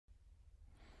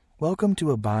Welcome to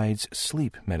Abide's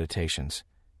Sleep Meditations.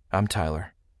 I'm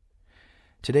Tyler.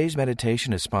 Today's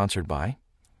meditation is sponsored by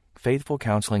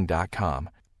FaithfulCounseling.com,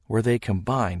 where they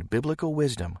combine biblical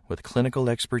wisdom with clinical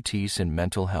expertise in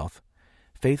mental health.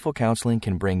 Faithful Counseling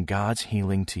can bring God's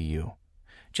healing to you.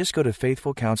 Just go to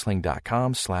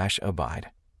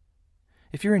FaithfulCounseling.com/abide.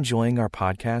 If you're enjoying our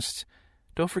podcasts,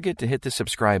 don't forget to hit the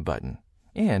subscribe button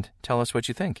and tell us what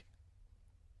you think.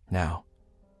 Now,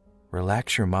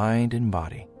 relax your mind and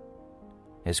body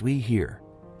as we hear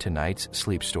tonight's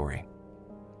sleep story.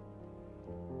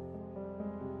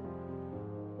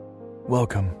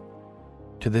 Welcome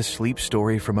to this sleep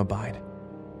story from Abide,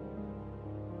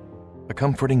 a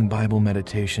comforting Bible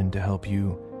meditation to help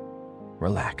you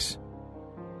relax,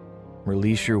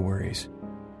 release your worries,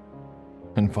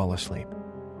 and fall asleep.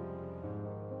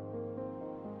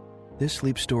 This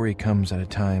sleep story comes at a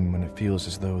time when it feels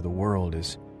as though the world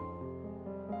is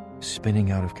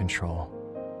spinning out of control.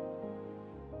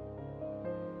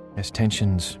 As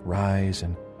tensions rise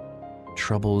and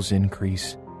troubles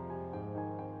increase,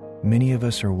 many of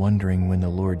us are wondering when the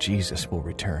Lord Jesus will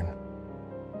return.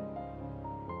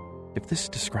 If this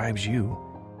describes you,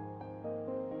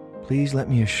 please let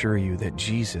me assure you that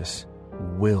Jesus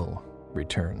will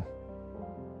return.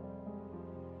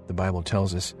 The Bible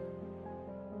tells us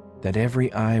that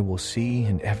every eye will see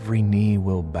and every knee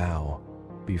will bow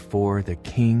before the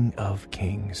King of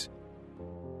Kings.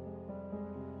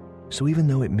 So even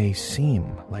though it may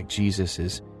seem like Jesus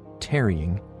is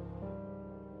tarrying,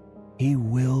 he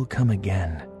will come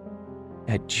again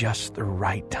at just the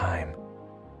right time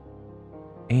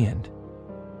and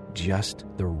just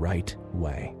the right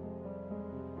way.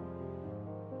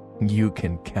 You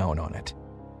can count on it.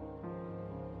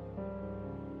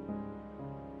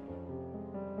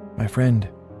 My friend,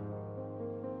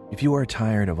 if you are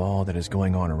tired of all that is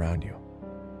going on around you,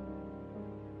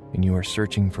 and you are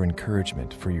searching for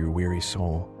encouragement for your weary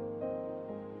soul,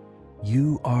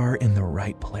 you are in the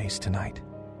right place tonight.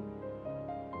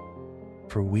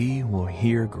 For we will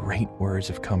hear great words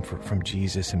of comfort from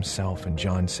Jesus himself in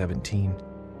John 17.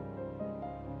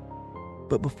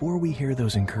 But before we hear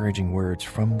those encouraging words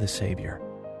from the Savior,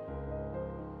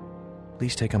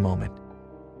 please take a moment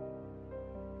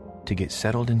to get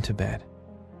settled into bed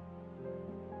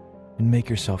and make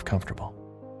yourself comfortable.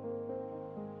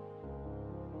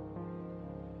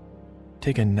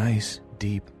 Take a nice,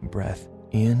 deep breath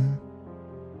in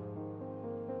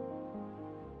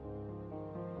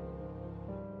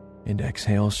and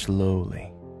exhale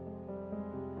slowly.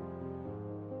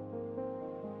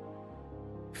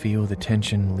 Feel the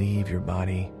tension leave your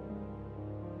body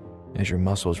as your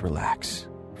muscles relax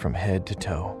from head to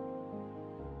toe.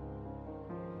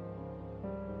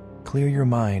 Clear your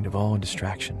mind of all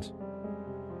distractions.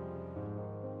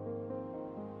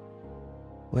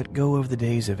 Let go of the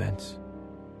day's events.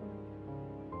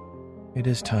 It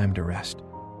is time to rest.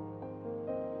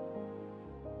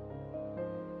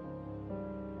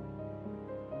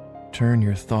 Turn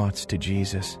your thoughts to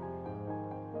Jesus.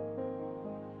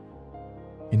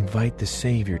 Invite the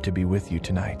Savior to be with you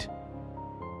tonight.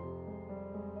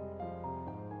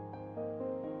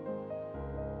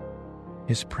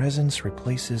 His presence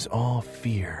replaces all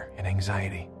fear and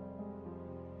anxiety.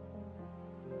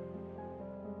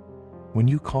 When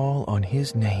you call on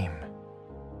his name,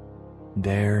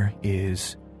 there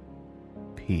is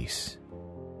peace.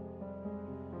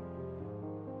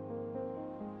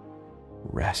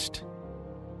 Rest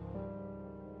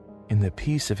in the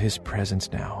peace of his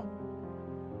presence now.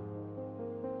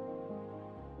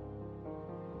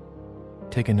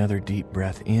 Take another deep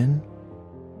breath in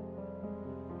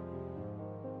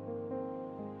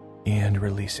and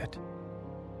release it.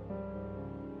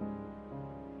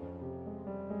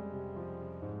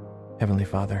 Heavenly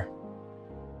Father,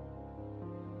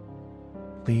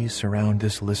 please surround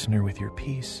this listener with your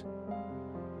peace.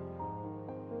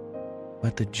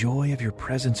 Let the joy of your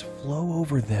presence flow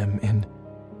over them and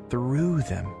through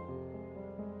them.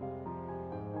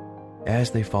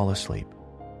 As they fall asleep,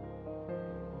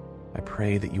 I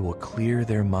pray that you will clear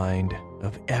their mind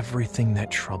of everything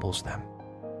that troubles them.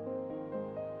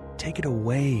 Take it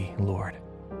away, Lord.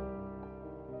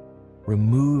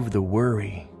 Remove the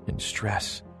worry and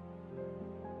stress.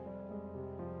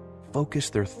 Focus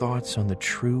their thoughts on the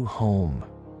true home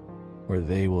where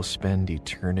they will spend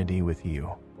eternity with you.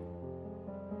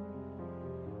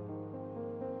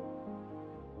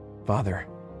 Father,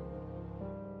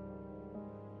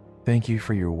 thank you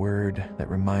for your word that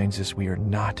reminds us we are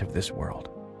not of this world.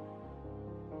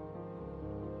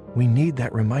 We need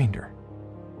that reminder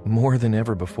more than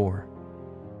ever before.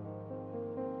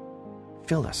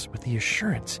 Fill us with the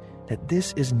assurance that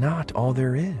this is not all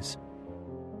there is.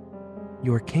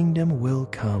 Your kingdom will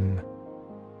come,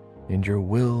 and your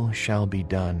will shall be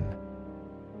done,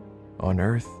 on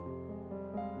earth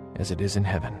as it is in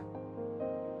heaven.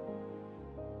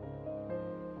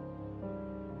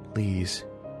 Please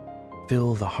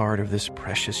fill the heart of this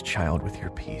precious child with your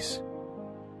peace.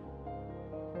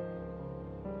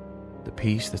 The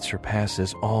peace that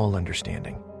surpasses all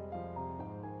understanding.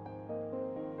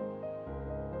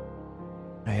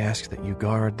 I ask that you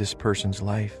guard this person's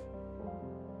life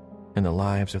and the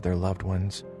lives of their loved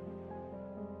ones,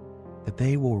 that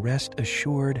they will rest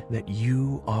assured that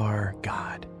you are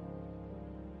God.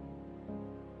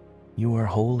 You are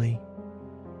holy,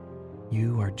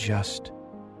 you are just,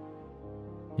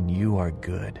 and you are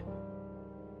good.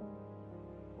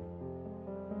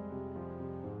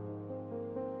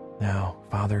 Now,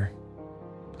 Father,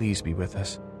 please be with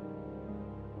us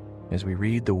as we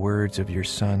read the words of your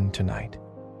Son tonight.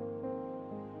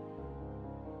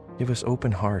 Give us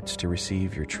open hearts to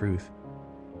receive your truth.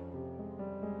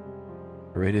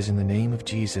 For it is in the name of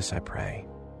Jesus I pray.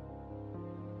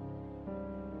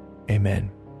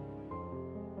 Amen.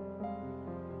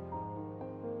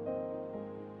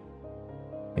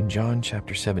 In John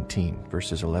chapter 17,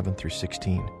 verses 11 through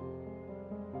 16,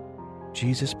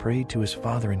 Jesus prayed to his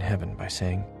Father in heaven by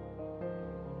saying,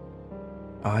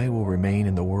 I will remain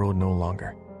in the world no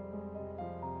longer,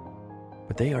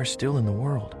 but they are still in the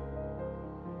world,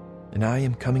 and I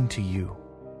am coming to you.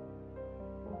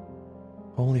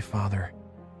 Holy Father,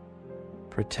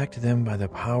 protect them by the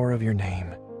power of your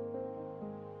name,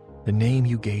 the name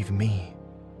you gave me,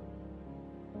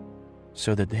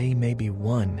 so that they may be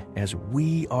one as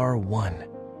we are one.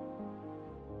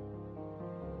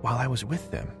 While I was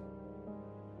with them,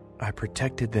 I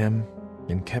protected them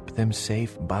and kept them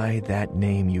safe by that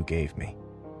name you gave me.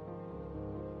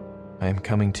 I am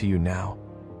coming to you now,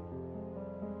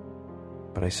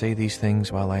 but I say these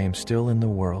things while I am still in the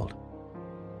world,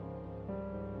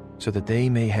 so that they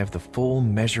may have the full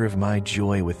measure of my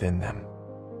joy within them.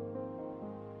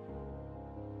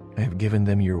 I have given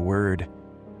them your word,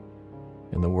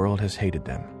 and the world has hated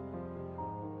them.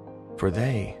 For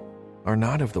they are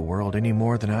not of the world any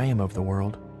more than I am of the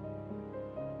world.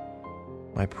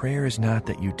 My prayer is not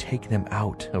that you take them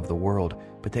out of the world,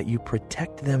 but that you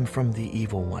protect them from the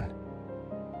evil one.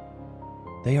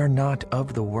 They are not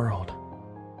of the world,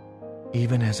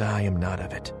 even as I am not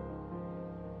of it.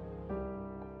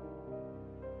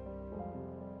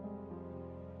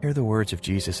 Hear the words of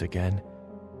Jesus again.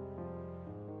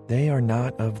 They are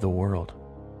not of the world,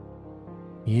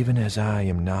 even as I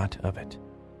am not of it.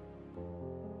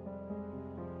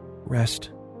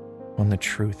 Rest on the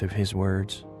truth of his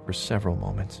words for several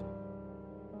moments.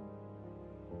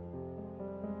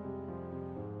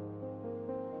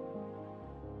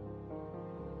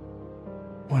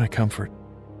 What a comfort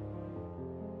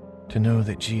to know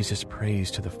that Jesus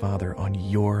prays to the Father on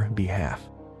your behalf.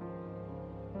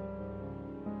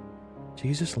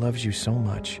 Jesus loves you so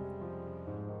much.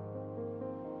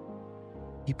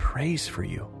 He prays for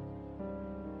you.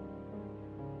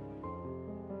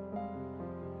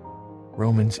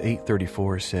 Romans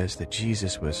 8:34 says that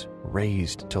Jesus was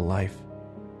raised to life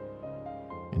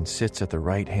and sits at the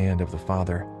right hand of the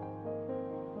Father,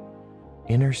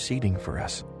 interceding for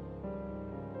us.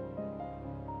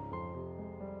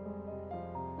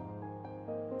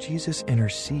 Jesus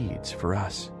intercedes for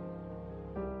us.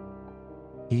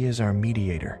 He is our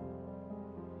mediator.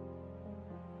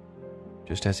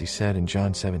 Just as he said in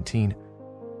John 17,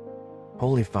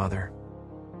 Holy Father,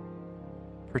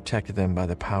 protect them by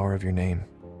the power of your name,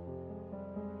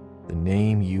 the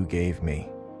name you gave me.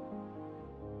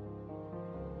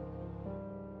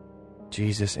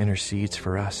 Jesus intercedes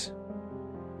for us,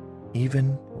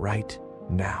 even right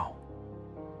now.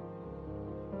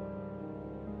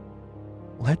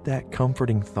 Let that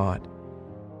comforting thought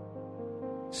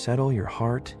settle your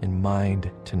heart and mind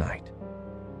tonight.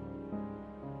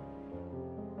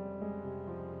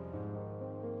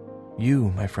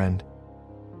 You, my friend,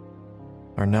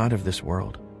 are not of this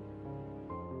world.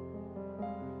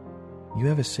 You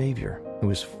have a Savior who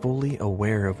is fully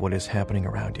aware of what is happening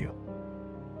around you,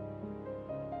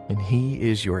 and He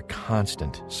is your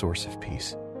constant source of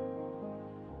peace.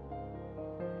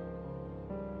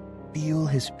 Feel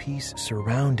His peace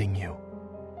surrounding you,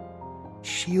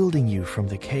 shielding you from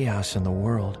the chaos in the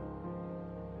world.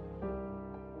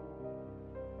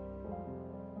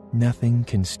 Nothing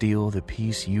can steal the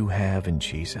peace you have in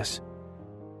Jesus.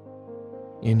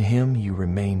 In Him you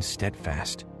remain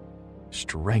steadfast,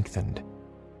 strengthened,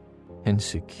 and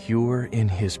secure in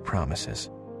His promises.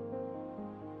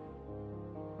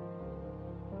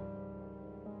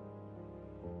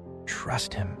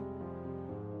 Trust Him.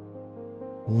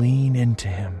 Lean into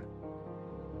Him.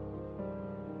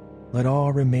 Let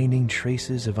all remaining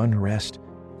traces of unrest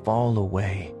fall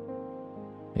away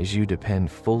as you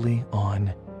depend fully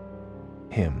on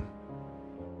Him.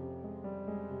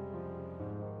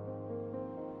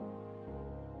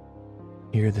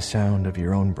 Hear the sound of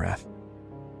your own breath,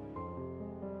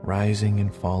 rising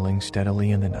and falling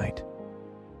steadily in the night.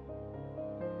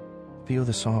 Feel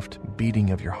the soft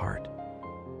beating of your heart.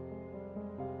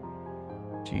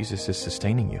 Jesus is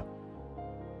sustaining you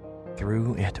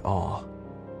through it all.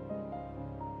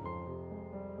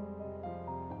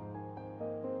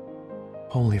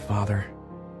 Holy Father,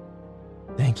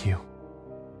 thank you.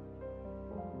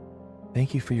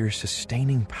 Thank you for your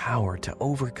sustaining power to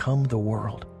overcome the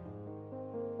world.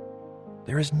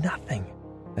 There is nothing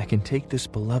that can take this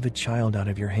beloved child out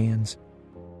of your hands.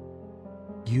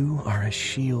 You are a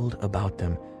shield about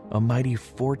them, a mighty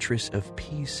fortress of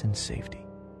peace and safety.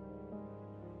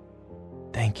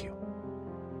 Thank you,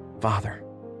 Father,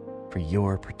 for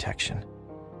your protection.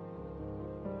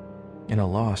 In a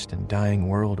lost and dying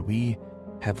world, we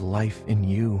have life in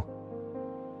you.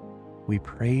 We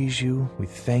praise you, we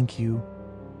thank you,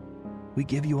 we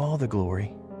give you all the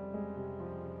glory.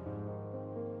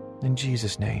 In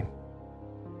Jesus' name.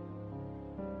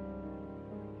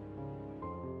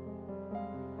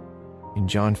 In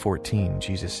John 14,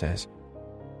 Jesus says,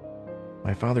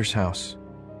 "My Father's house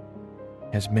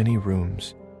has many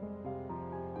rooms.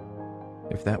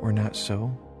 If that were not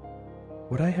so,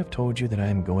 would I have told you that I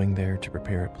am going there to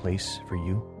prepare a place for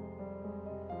you?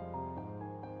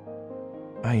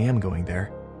 I am going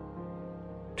there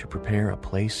to prepare a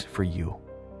place for you."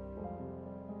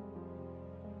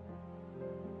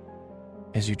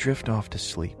 As you drift off to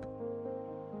sleep,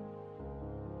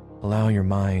 allow your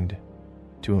mind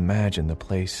to imagine the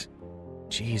place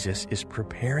Jesus is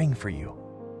preparing for you.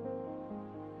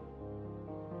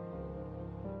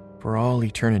 For all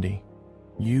eternity,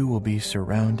 you will be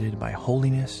surrounded by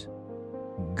holiness,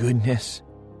 goodness,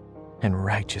 and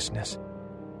righteousness.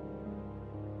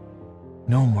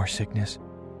 No more sickness,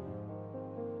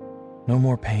 no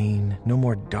more pain, no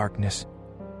more darkness.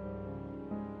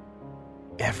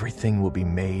 Everything will be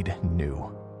made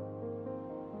new.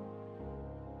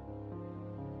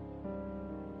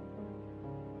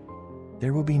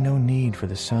 There will be no need for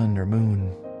the sun or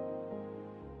moon,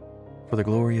 for the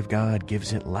glory of God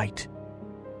gives it light,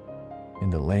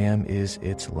 and the Lamb is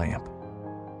its lamp.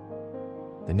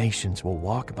 The nations will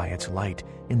walk by its light,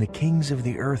 and the kings of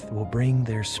the earth will bring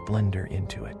their splendor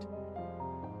into it.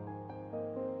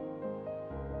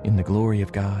 In the glory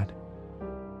of God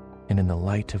and in the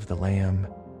light of the Lamb,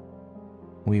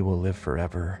 we will live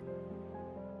forever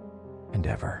and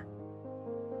ever.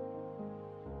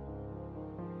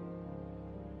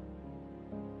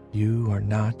 You are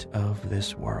not of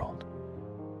this world.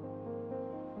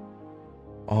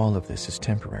 All of this is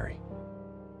temporary,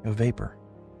 a vapor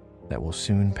that will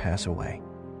soon pass away.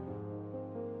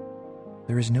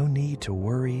 There is no need to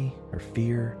worry or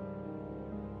fear.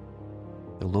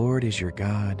 The Lord is your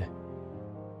God,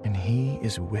 and He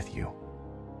is with you.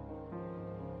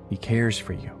 He cares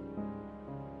for you.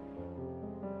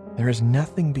 There is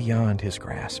nothing beyond His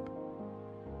grasp.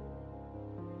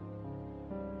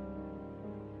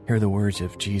 Hear the words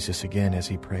of Jesus again as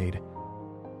He prayed.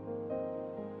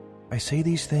 I say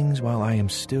these things while I am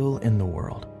still in the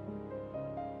world,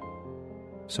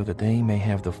 so that they may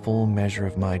have the full measure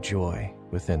of my joy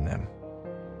within them.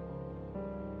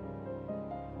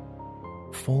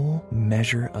 Full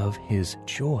measure of His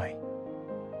joy.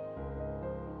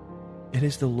 It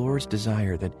is the Lord's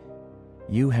desire that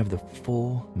you have the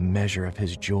full measure of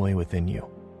His joy within you.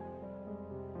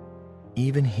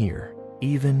 Even here,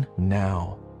 even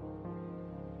now,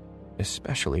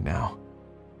 especially now,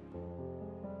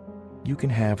 you can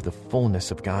have the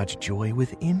fullness of God's joy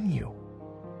within you.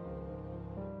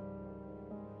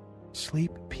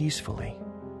 Sleep peacefully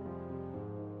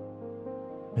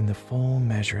in the full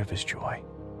measure of His joy.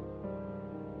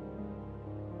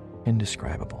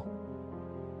 Indescribable,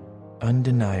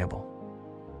 undeniable,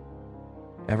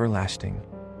 everlasting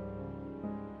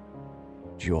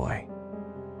joy.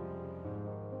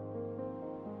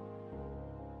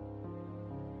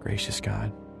 Gracious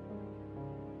God,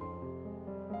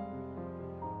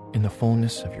 in the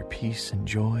fullness of your peace and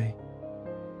joy,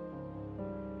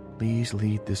 please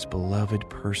lead this beloved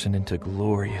person into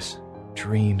glorious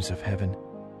dreams of heaven.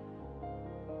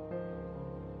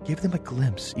 Give them a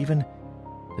glimpse, even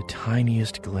the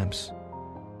tiniest glimpse,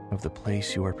 of the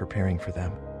place you are preparing for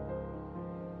them.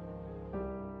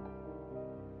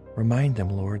 Remind them,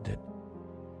 Lord, that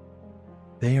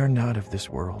they are not of this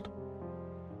world.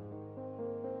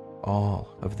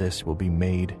 All of this will be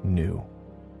made new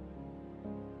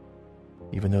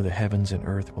Even though the heavens and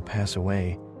earth will pass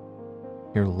away,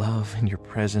 your love and your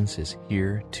presence is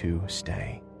here to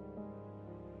stay.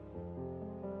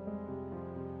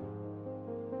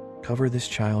 Cover this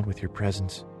child with your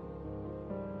presence.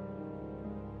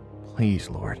 Please,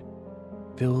 Lord,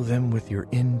 fill them with your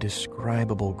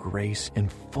indescribable grace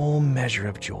and full measure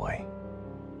of joy.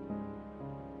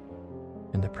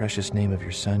 In the precious name of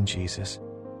your Son, Jesus.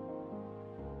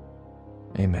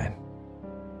 Amen.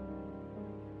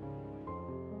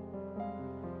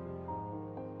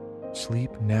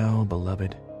 Sleep now,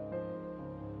 beloved.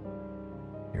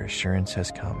 Your assurance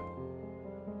has come.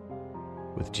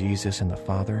 With Jesus and the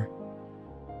Father,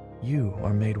 you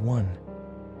are made one.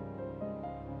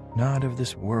 Not of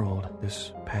this world,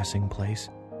 this passing place.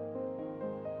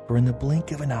 For in the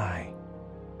blink of an eye,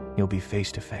 you'll be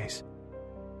face to face.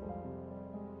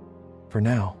 For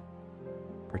now,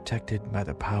 protected by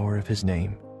the power of his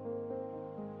name.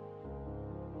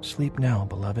 Sleep now,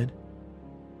 beloved.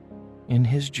 In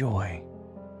his joy,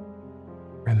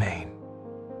 remain.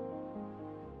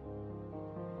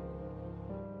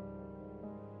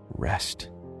 Rest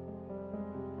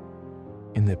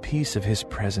in the peace of his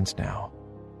presence now.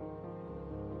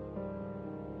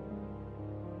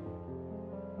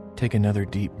 Take another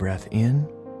deep breath in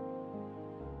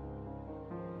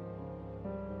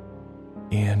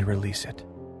and release it.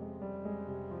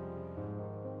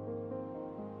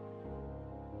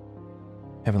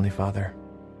 Heavenly Father,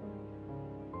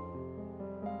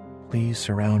 please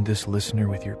surround this listener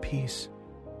with your peace.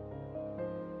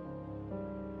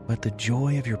 Let the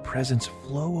joy of your presence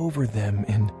flow over them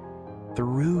and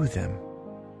through them.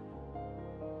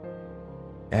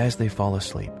 As they fall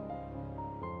asleep,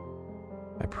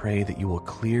 I pray that you will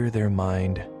clear their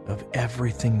mind of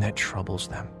everything that troubles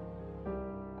them.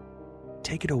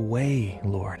 Take it away,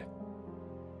 Lord.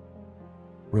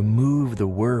 Remove the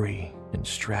worry and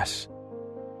stress.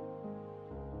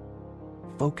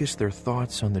 Focus their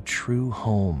thoughts on the true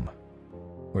home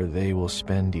where they will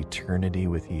spend eternity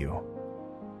with you.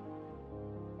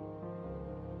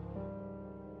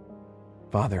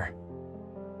 Father,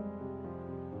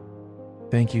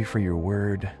 thank you for your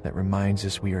word that reminds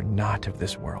us we are not of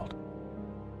this world.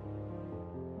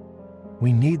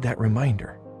 We need that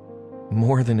reminder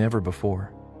more than ever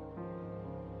before.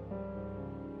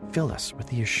 Fill us with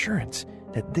the assurance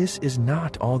that this is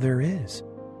not all there is.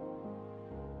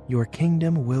 Your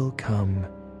kingdom will come,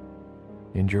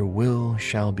 and your will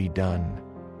shall be done,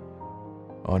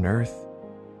 on earth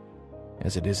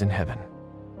as it is in heaven.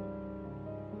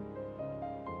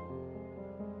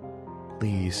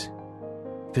 Please,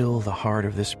 fill the heart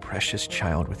of this precious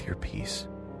child with your peace.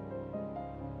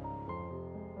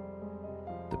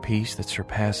 The peace that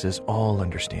surpasses all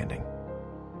understanding.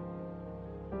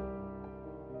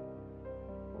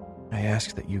 I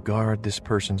ask that you guard this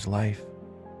person's life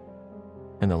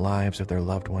and the lives of their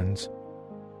loved ones,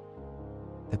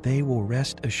 that they will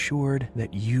rest assured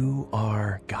that you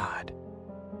are God.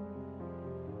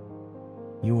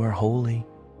 You are holy,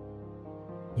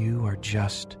 you are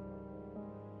just,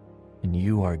 and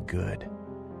you are good.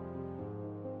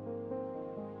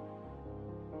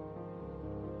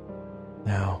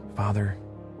 Now, Father,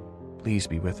 please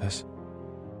be with us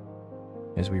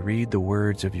as we read the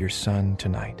words of your Son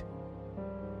tonight.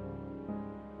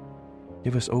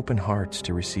 Give us open hearts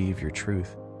to receive your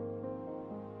truth.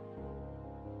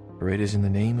 For it is in the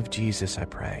name of Jesus I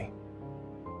pray.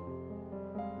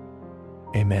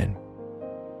 Amen.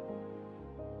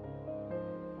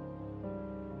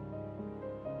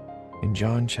 In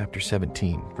John chapter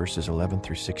 17, verses 11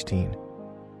 through 16,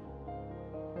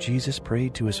 Jesus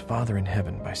prayed to his Father in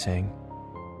heaven by saying,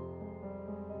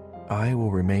 I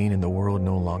will remain in the world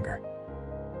no longer,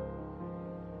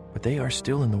 but they are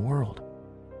still in the world,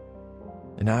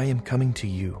 and I am coming to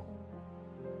you.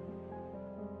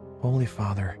 Holy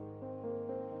Father,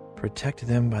 protect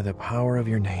them by the power of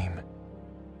your name,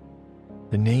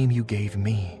 the name you gave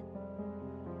me,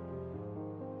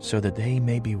 so that they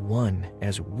may be one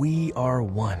as we are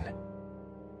one.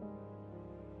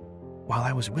 While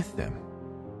I was with them,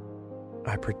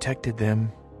 I protected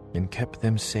them and kept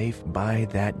them safe by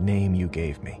that name you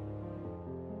gave me.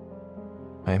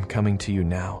 I am coming to you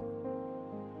now,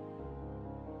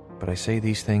 but I say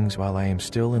these things while I am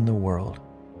still in the world,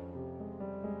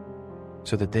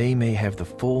 so that they may have the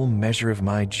full measure of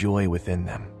my joy within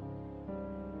them.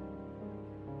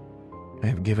 I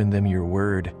have given them your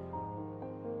word,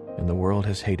 and the world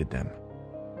has hated them.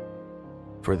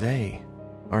 For they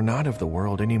are not of the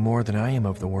world any more than I am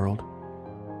of the world.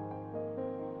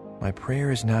 My prayer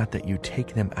is not that you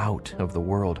take them out of the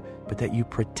world, but that you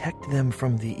protect them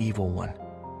from the evil one.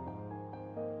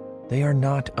 They are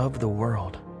not of the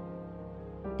world,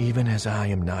 even as I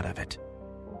am not of it.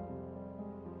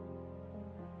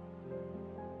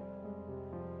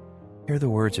 Hear the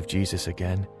words of Jesus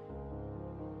again.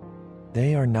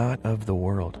 They are not of the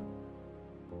world,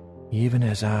 even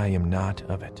as I am not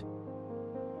of it.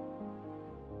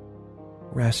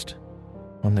 Rest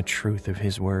on the truth of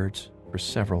his words for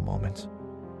several moments.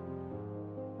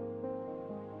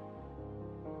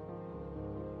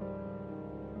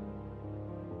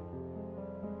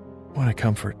 What a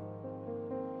comfort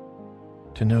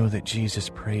to know that Jesus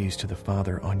prays to the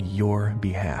Father on your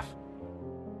behalf.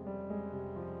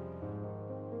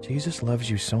 Jesus loves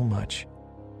you so much.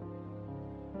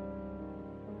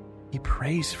 He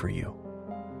prays for you.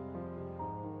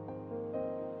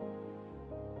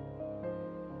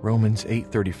 Romans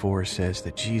 8:34 says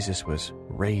that Jesus was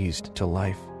raised to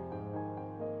life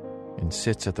and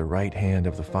sits at the right hand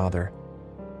of the Father,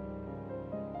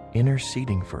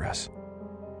 interceding for us.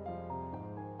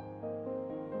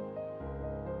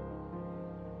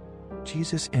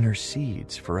 Jesus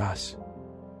intercedes for us.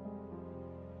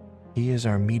 He is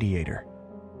our mediator.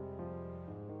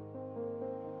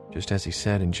 Just as he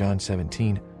said in John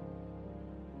 17,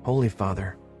 Holy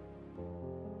Father,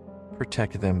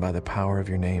 protect them by the power of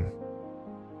your name,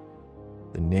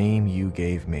 the name you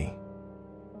gave me.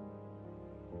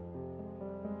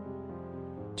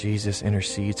 Jesus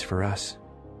intercedes for us,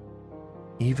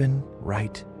 even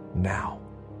right now.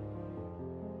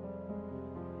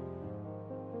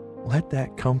 Let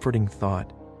that comforting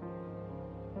thought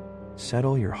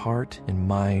settle your heart and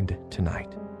mind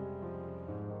tonight.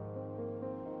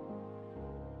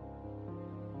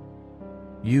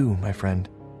 You, my friend,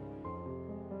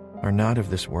 are not of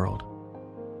this world.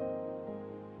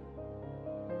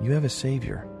 You have a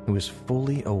Savior who is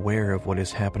fully aware of what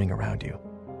is happening around you,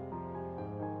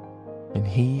 and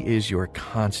He is your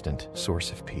constant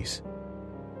source of peace.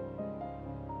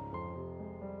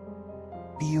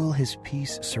 Feel His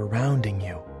peace surrounding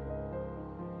you,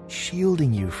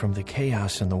 shielding you from the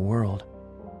chaos in the world.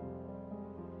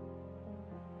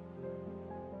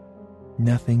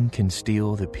 Nothing can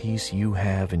steal the peace you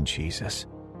have in Jesus.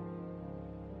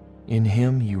 In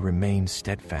Him you remain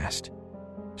steadfast,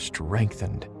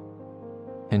 strengthened,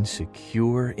 and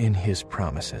secure in His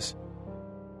promises.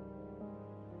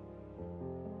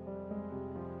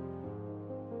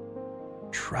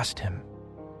 Trust Him.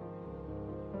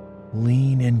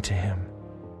 Lean into Him.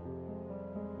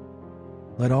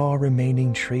 Let all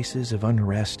remaining traces of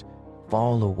unrest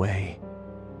fall away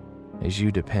as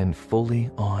you depend fully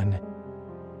on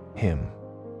Him.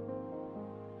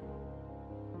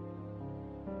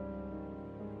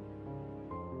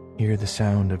 Hear the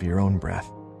sound of your own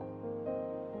breath,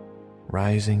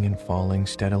 rising and falling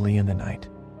steadily in the night.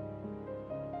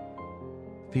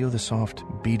 Feel the soft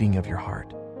beating of your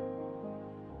heart.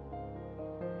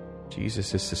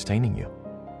 Jesus is sustaining you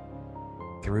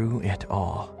through it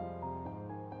all.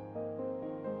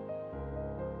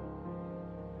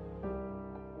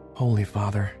 Holy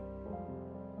Father,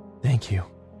 thank you.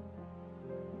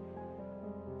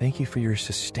 Thank you for your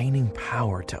sustaining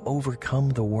power to overcome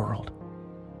the world.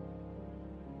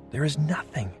 There is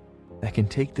nothing that can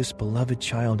take this beloved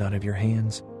child out of your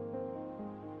hands.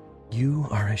 You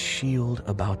are a shield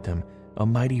about them, a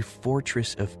mighty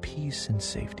fortress of peace and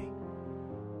safety.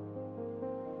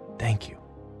 Thank you,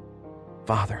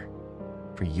 Father,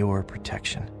 for your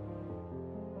protection.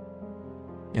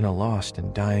 In a lost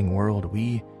and dying world,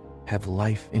 we have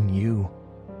life in you.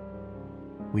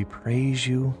 We praise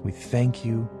you, we thank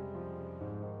you,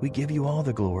 we give you all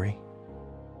the glory.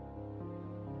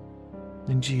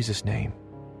 In Jesus' name.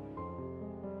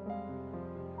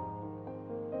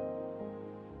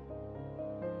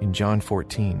 In John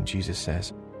 14, Jesus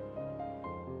says,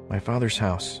 My Father's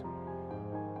house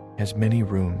has many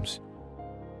rooms.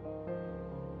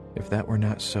 If that were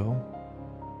not so,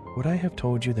 would I have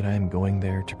told you that I am going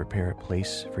there to prepare a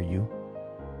place for you?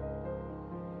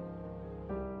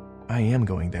 I am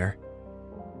going there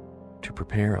to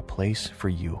prepare a place for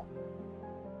you.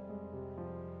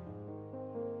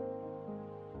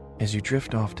 As you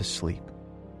drift off to sleep,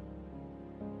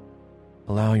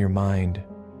 allow your mind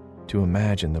to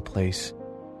imagine the place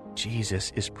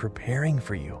Jesus is preparing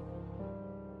for you.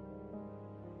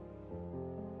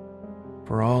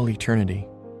 For all eternity,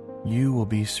 you will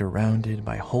be surrounded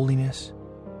by holiness,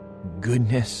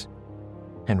 goodness,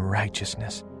 and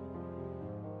righteousness.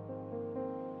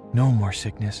 No more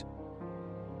sickness,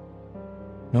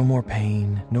 no more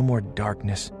pain, no more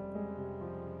darkness.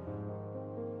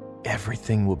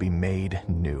 Everything will be made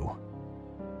new.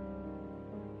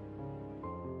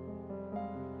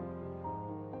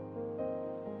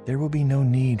 There will be no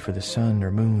need for the sun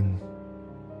or moon,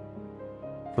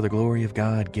 for For the glory of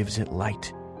God gives it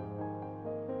light,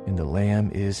 and the Lamb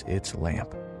is its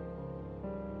lamp.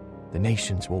 The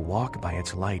nations will walk by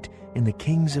its light, and the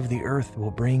kings of the earth will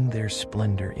bring their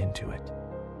splendor into it.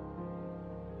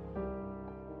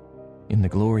 In the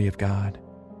glory of God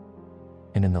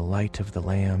and in the light of the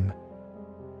Lamb,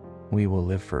 we will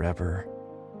live forever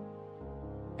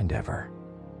and ever.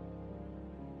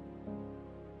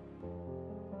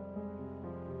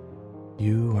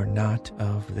 You are not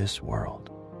of this world.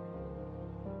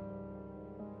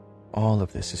 All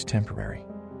of this is temporary,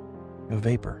 a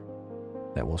vapor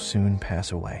that will soon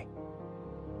pass away.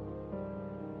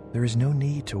 There is no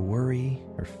need to worry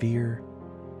or fear.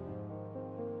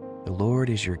 The Lord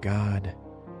is your God,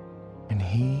 and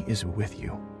He is with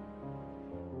you.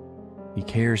 He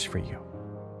cares for you.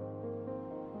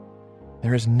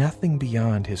 There is nothing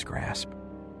beyond His grasp.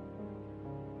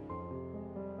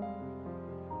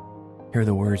 Hear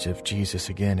the words of Jesus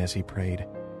again as He prayed.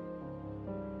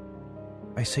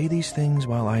 I say these things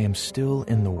while I am still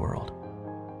in the world,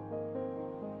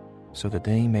 so that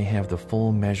they may have the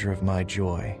full measure of my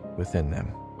joy within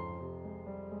them.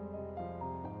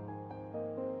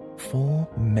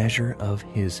 Full measure of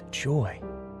His joy.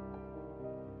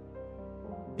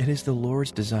 It is the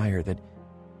Lord's desire that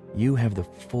you have the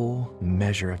full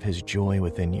measure of His joy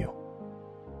within you.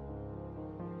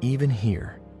 Even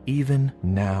here, even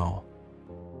now,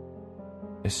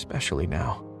 especially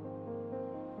now,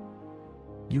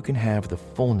 you can have the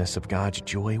fullness of God's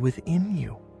joy within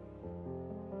you.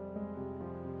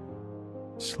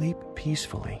 Sleep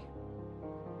peacefully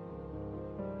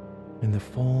in the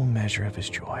full measure of His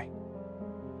joy.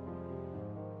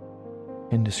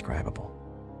 Indescribable,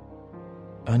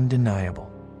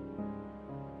 undeniable,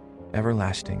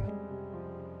 everlasting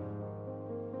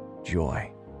joy.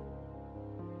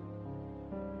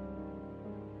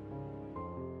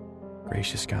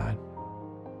 Gracious God,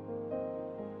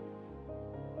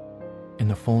 in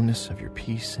the fullness of your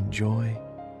peace and joy,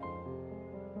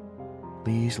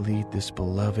 please lead this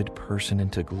beloved person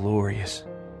into glorious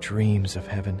dreams of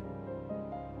heaven.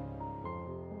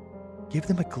 Give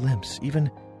them a glimpse, even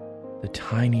the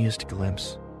tiniest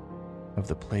glimpse, of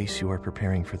the place you are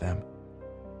preparing for them.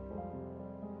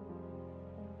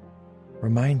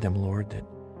 Remind them, Lord, that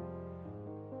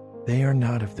they are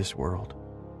not of this world.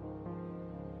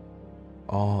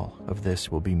 All of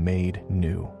this will be made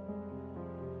new.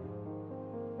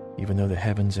 Even though the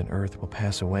heavens and earth will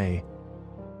pass away,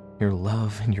 your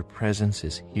love and your presence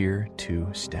is here to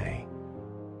stay.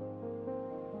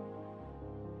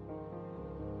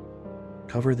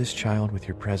 Cover this child with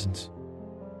your presence.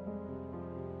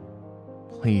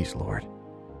 Please, Lord,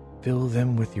 fill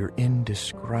them with your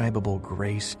indescribable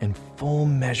grace and full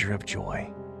measure of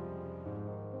joy.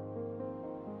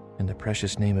 In the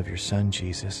precious name of your Son,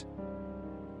 Jesus.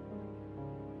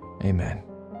 Amen.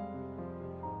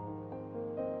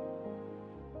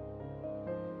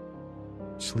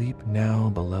 Sleep now,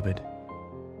 beloved.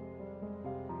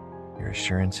 Your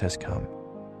assurance has come.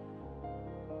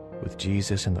 With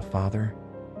Jesus and the Father,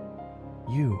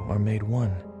 you are made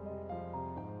one.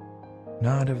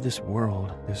 Not of this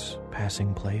world, this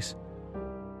passing place.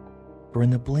 For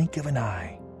in the blink of an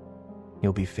eye,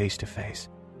 you'll be face to face.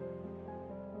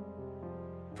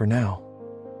 For now,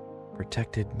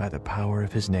 protected by the power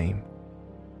of His name.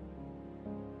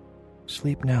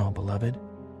 Sleep now, beloved.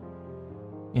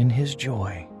 In His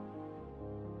joy,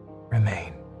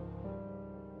 remain.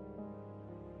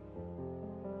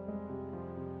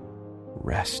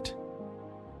 Rest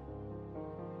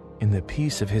in the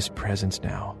peace of His presence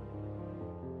now.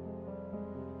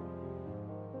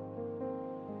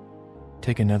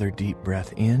 Take another deep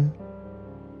breath in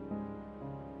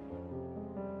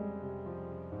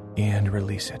and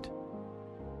release it.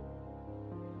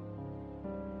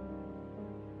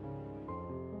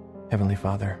 Heavenly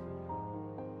Father,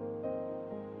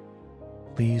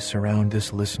 please surround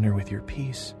this listener with your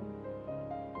peace.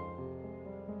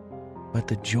 Let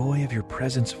the joy of your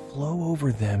presence flow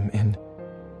over them and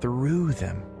through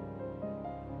them.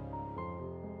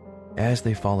 As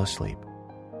they fall asleep,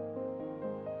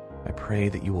 I pray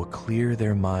that you will clear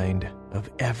their mind of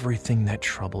everything that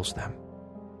troubles them.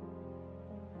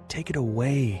 Take it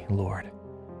away, Lord.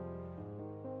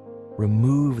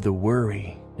 Remove the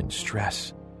worry and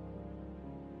stress.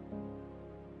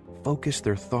 Focus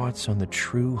their thoughts on the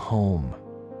true home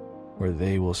where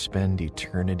they will spend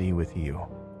eternity with you.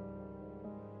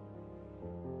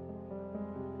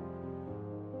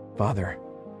 Father,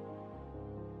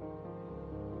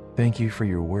 thank you for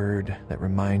your word that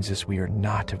reminds us we are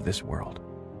not of this world.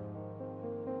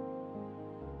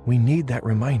 We need that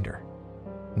reminder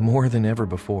more than ever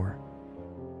before.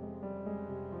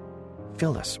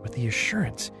 fill us with the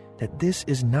assurance that this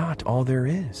is not all there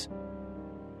is.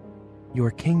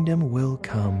 Your kingdom will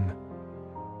come,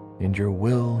 and your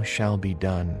will shall be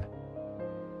done,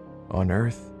 on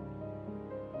earth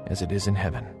as it is in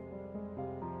heaven.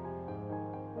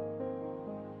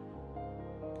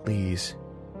 Please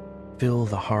fill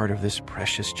the heart of this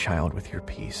precious child with your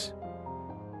peace.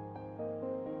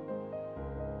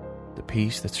 The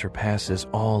peace that surpasses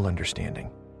all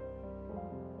understanding.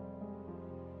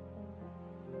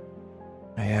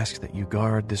 I ask that you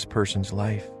guard this person's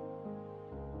life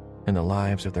and the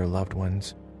lives of their loved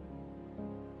ones,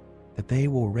 that they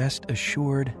will rest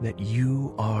assured that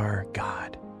you are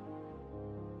God.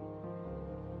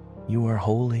 You are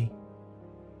holy,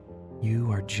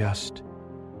 you are just,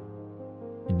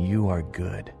 and you are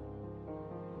good.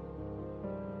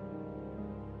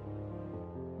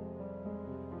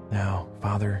 Now,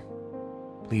 Father,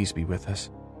 please be with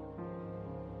us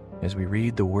as we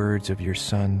read the words of your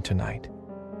Son tonight.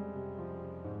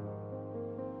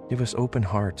 Give us open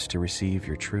hearts to receive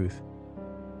your truth.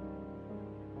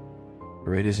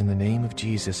 For it is in the name of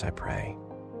Jesus I pray.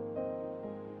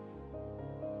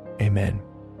 Amen.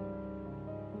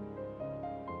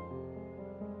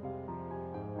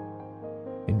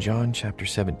 In John chapter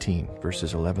 17,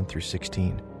 verses 11 through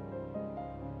 16,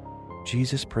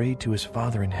 Jesus prayed to his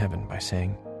Father in heaven by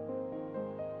saying,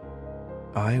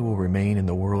 I will remain in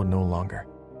the world no longer,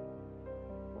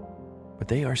 but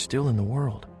they are still in the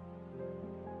world,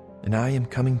 and I am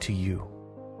coming to you.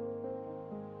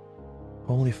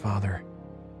 Holy Father,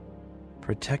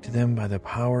 protect them by the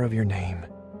power of your name,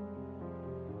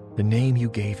 the name you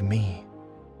gave me,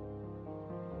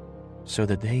 so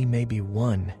that they may be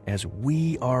one as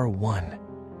we are one.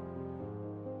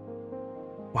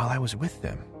 While I was with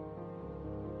them,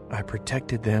 I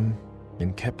protected them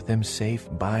and kept them safe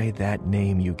by that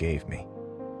name you gave me.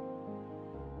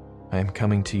 I am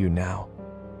coming to you now,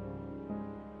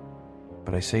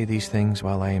 but I say these things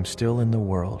while I am still in the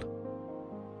world,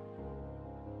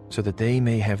 so that they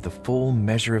may have the full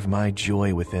measure of my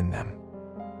joy within them.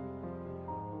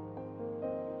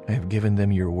 I have given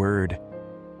them your word,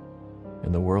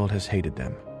 and the world has hated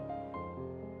them.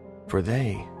 For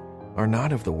they are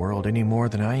not of the world any more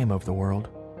than I am of the world.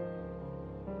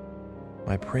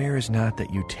 My prayer is not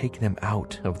that you take them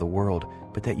out of the world,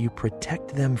 but that you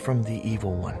protect them from the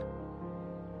evil one.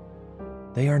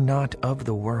 They are not of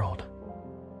the world,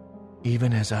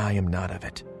 even as I am not of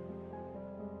it.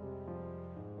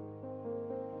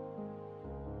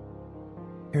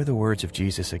 Hear the words of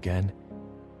Jesus again.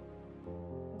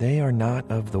 They are not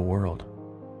of the world,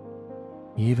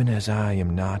 even as I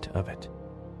am not of it.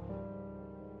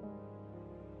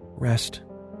 Rest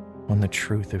on the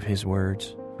truth of his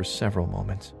words for several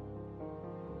moments.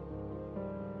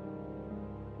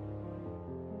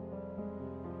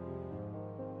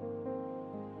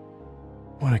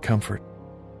 What a comfort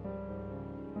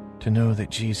to know that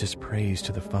Jesus prays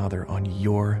to the Father on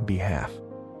your behalf.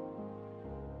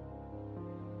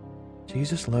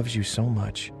 Jesus loves you so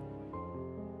much.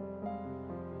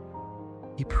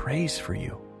 He prays for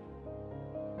you.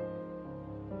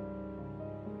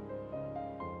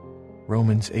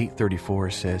 Romans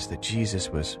 8:34 says that Jesus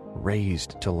was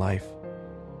raised to life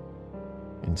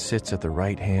and sits at the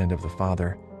right hand of the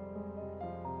Father,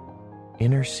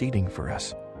 interceding for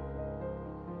us.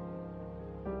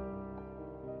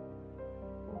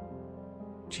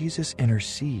 Jesus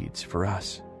intercedes for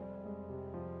us.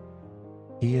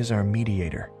 He is our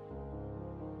mediator.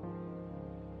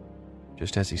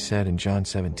 Just as he said in John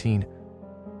 17,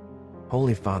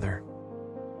 Holy Father,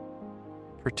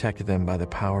 protect them by the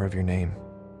power of your name,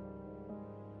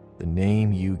 the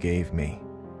name you gave me.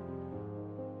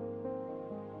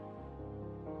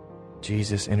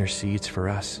 Jesus intercedes for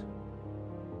us,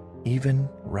 even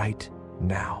right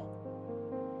now.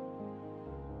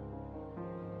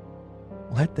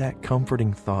 Let that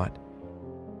comforting thought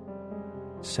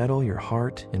settle your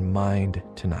heart and mind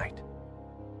tonight.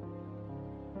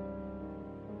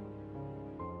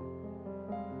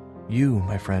 You,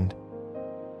 my friend,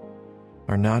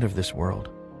 are not of this world.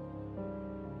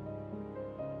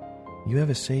 You have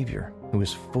a Savior who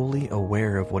is fully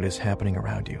aware of what is happening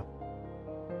around you,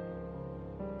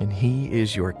 and He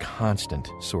is your constant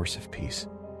source of peace.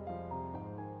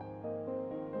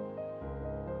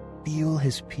 Feel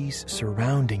His peace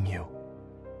surrounding you,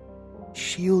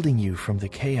 shielding you from the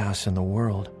chaos in the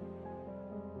world.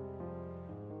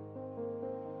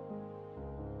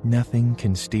 Nothing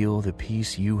can steal the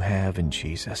peace you have in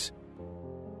Jesus.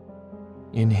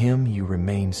 In Him you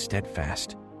remain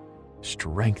steadfast,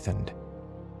 strengthened,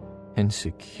 and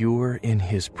secure in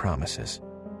His promises.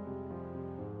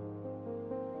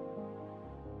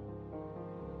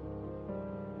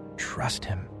 trust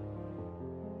Him.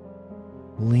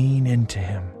 Lean into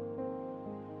Him.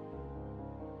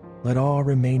 Let all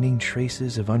remaining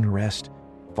traces of unrest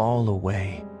fall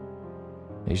away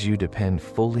as you depend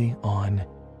fully on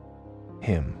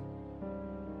Him.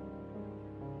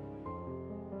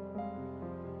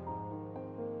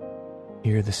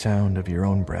 Hear the sound of your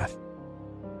own breath,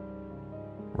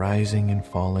 rising and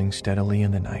falling steadily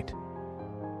in the night.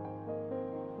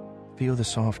 Feel the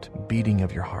soft beating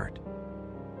of your heart.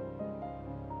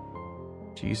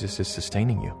 Jesus is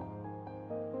sustaining you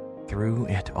through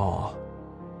it all.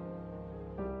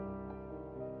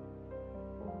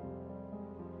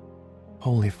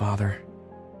 Holy Father,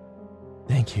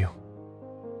 thank you.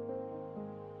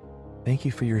 Thank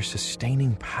you for your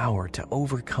sustaining power to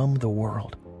overcome the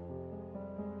world.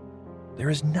 There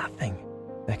is nothing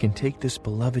that can take this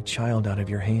beloved child out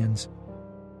of your hands.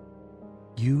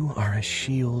 You are a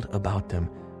shield about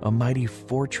them, a mighty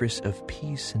fortress of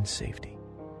peace and safety.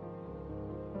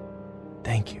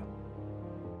 Thank you,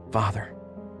 Father,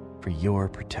 for your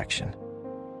protection.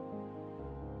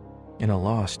 In a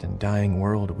lost and dying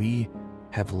world, we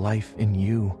have life in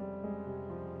you.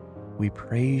 We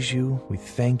praise you, we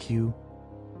thank you,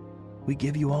 we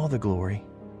give you all the glory.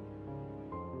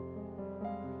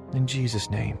 In Jesus'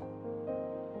 name.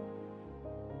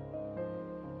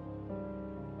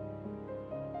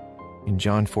 In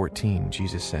John 14,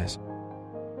 Jesus says,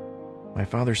 "My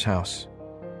Father's house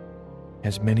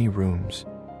has many rooms.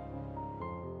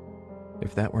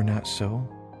 If that were not so,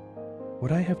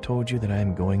 would I have told you that I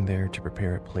am going there to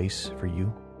prepare a place for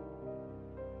you?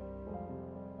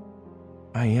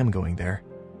 I am going there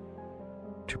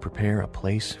to prepare a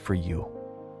place for you."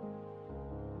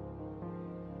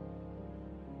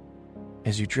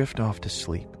 As you drift off to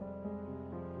sleep,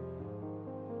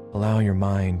 allow your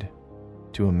mind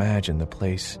to imagine the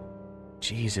place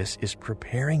Jesus is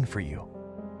preparing for you.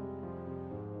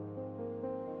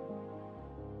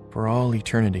 For all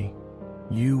eternity,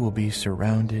 you will be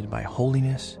surrounded by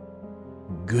holiness,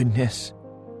 goodness,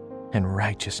 and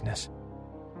righteousness.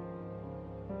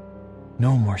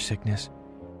 No more sickness,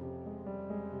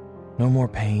 no more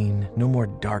pain, no more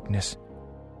darkness.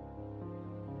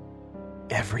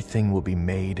 Everything will be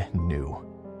made new.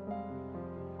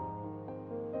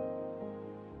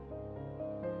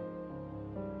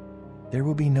 There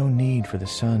will be no need for the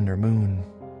sun or moon,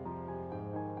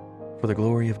 for the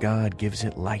glory of God gives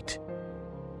it light,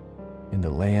 and the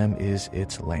Lamb is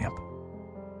its lamp.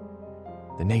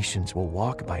 The nations will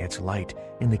walk by its light,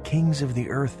 and the kings of the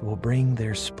earth will bring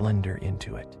their splendor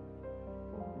into it.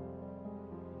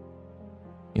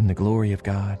 In the glory of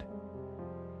God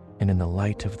and in the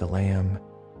light of the Lamb,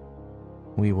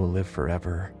 we will live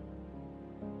forever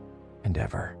and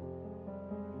ever.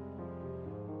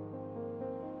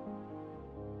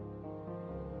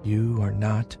 You are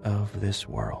not of this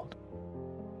world.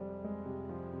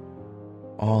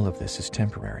 All of this is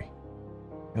temporary,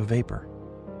 a vapor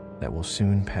that will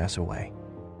soon pass away.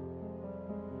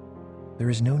 There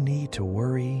is no need to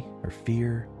worry or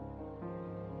fear.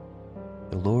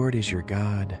 The Lord is your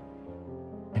God,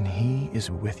 and He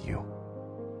is with you.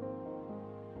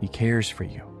 He cares for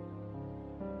you.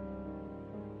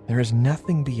 There is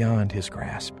nothing beyond His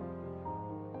grasp.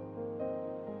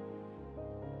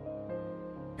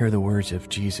 Hear the words of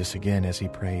Jesus again as He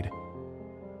prayed.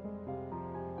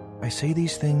 I say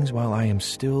these things while I am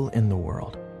still in the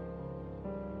world,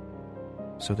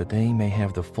 so that they may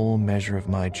have the full measure of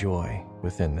my joy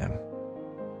within them.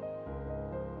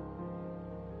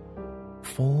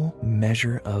 Full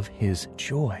measure of His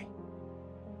joy.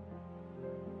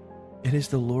 It is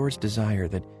the Lord's desire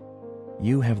that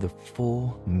you have the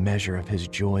full measure of His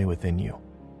joy within you.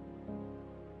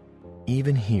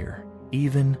 Even here,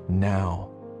 even now,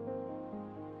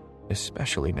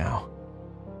 especially now,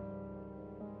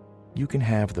 you can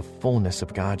have the fullness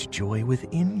of God's joy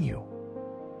within you.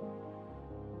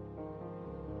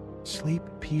 Sleep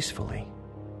peacefully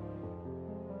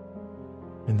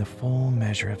in the full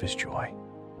measure of His joy.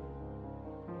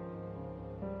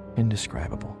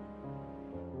 Indescribable,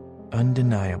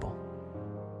 undeniable,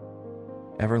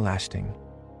 everlasting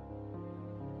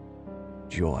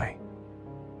joy.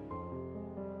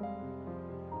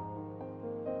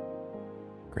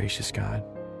 Gracious God,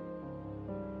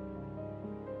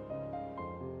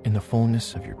 in the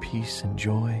fullness of your peace and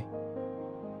joy,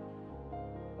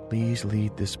 please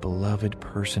lead this beloved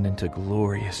person into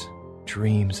glorious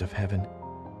dreams of heaven.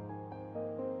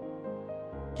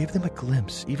 Give them a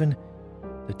glimpse, even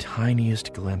the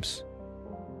tiniest glimpse,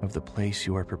 of the place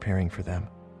you are preparing for them.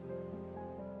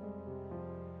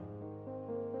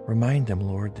 Remind them,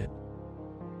 Lord, that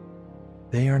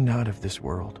they are not of this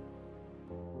world.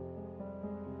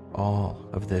 all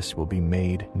of this will be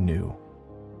made new.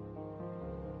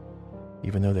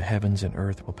 Even though the heavens and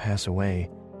earth will pass away,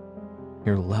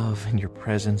 your love and your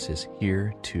presence is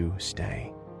here to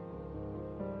stay.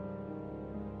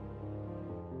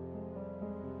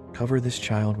 Cover this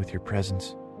child with your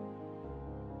presence.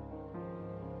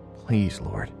 Please,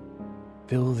 Lord,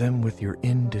 fill them with your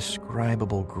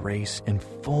indescribable grace and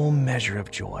full measure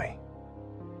of joy.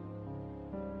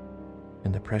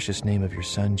 In the precious name of your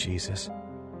Son, Jesus.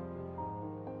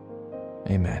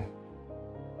 Amen.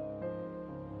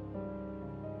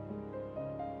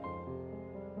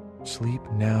 Sleep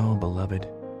now, beloved.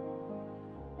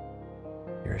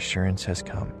 Your assurance has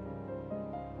come.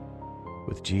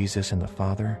 With Jesus and the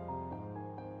Father,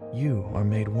 you are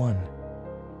made one.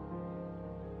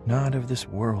 Not of this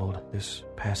world, this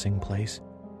passing place.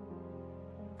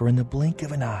 For in the blink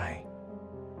of an eye,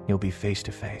 you'll be face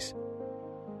to face.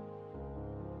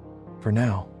 For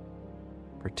now,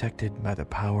 protected by the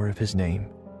power of his name.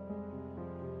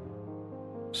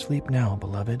 Sleep now,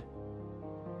 beloved.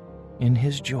 In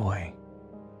his joy,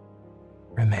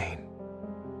 remain.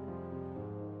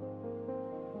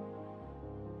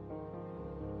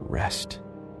 Rest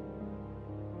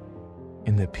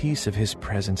in the peace of his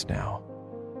presence now.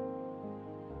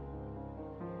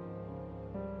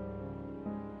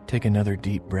 Take another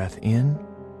deep breath in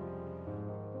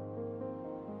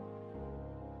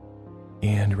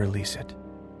and release it.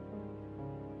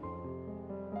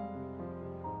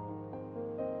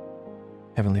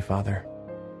 Heavenly Father,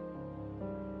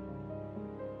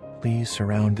 please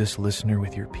surround this listener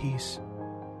with your peace.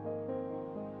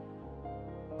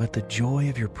 Let the joy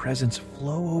of your presence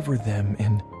flow over them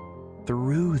and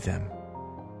through them.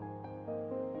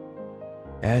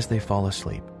 As they fall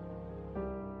asleep,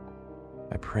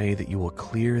 I pray that you will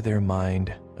clear their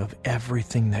mind of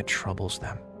everything that troubles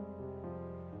them.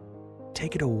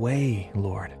 Take it away,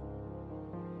 Lord.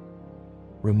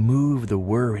 Remove the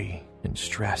worry and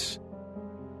stress.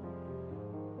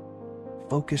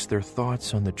 Focus their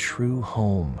thoughts on the true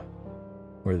home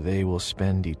where they will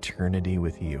spend eternity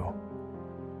with you.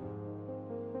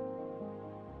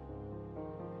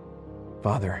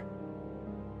 Father,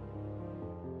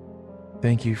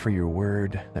 thank you for your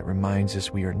word that reminds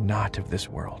us we are not of this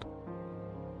world.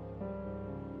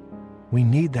 We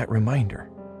need that reminder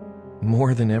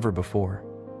more than ever before.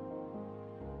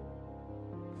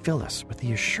 Fill us with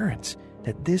the assurance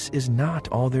that this is not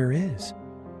all there is.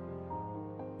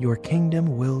 Your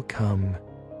kingdom will come,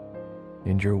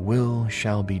 and your will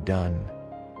shall be done,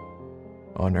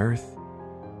 on earth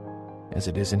as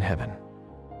it is in heaven.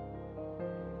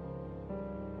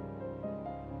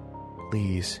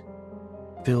 Please,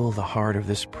 fill the heart of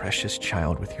this precious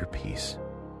child with your peace.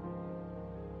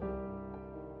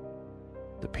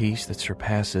 The peace that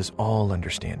surpasses all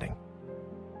understanding.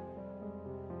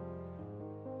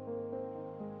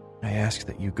 I ask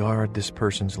that you guard this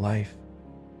person's life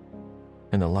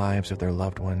and the lives of their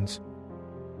loved ones,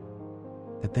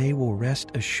 that they will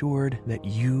rest assured that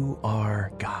you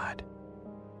are God.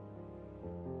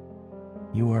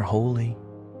 You are holy,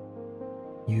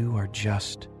 you are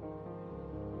just,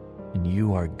 and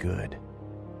you are good.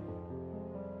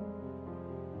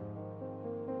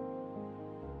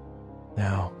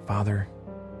 Now, Father,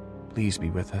 please be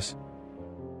with us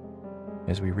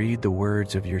as we read the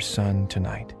words of your Son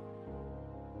tonight.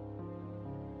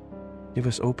 Give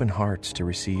us open hearts to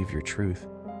receive your truth.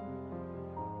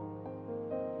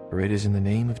 For it is in the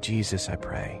name of Jesus I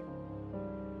pray.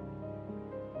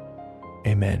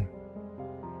 Amen.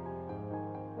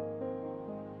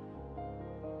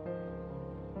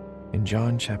 In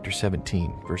John chapter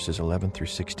 17, verses 11 through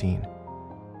 16,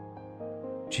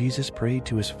 Jesus prayed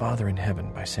to his Father in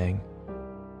heaven by saying,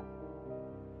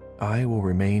 I will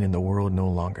remain in the world no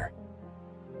longer,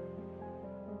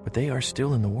 but they are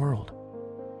still in the world,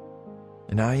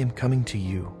 and I am coming to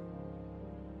you.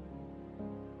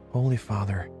 Holy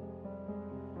Father,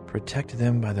 protect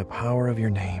them by the power of your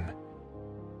name,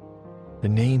 the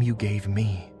name you gave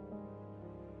me,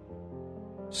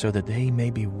 so that they may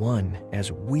be one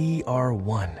as we are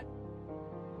one.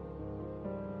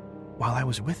 While I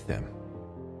was with them,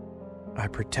 I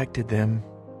protected them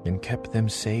and kept them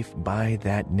safe by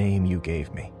that name you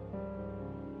gave me.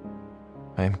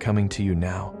 I am coming to you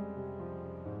now,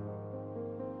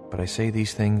 but I say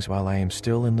these things while I am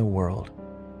still in the world,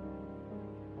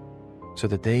 so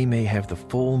that they may have the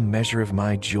full measure of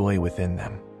my joy within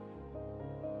them.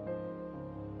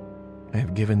 I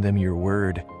have given them your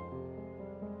word,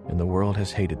 and the world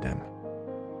has hated them.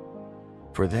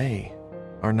 For they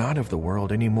are not of the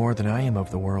world any more than I am of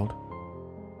the world.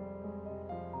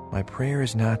 My prayer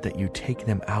is not that you take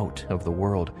them out of the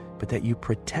world, but that you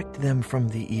protect them from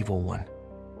the evil one.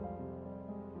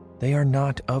 They are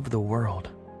not of the world,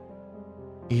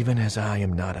 even as I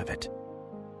am not of it.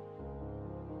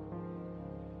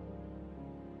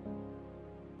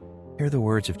 Hear the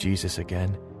words of Jesus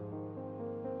again.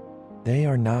 They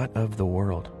are not of the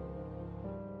world,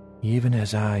 even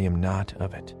as I am not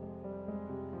of it.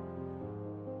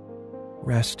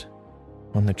 Rest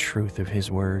on the truth of his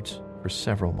words for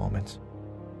several moments.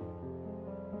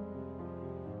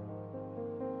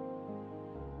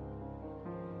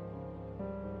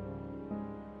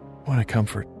 What a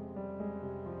comfort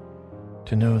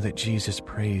to know that Jesus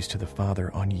prays to the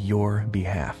Father on your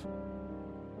behalf.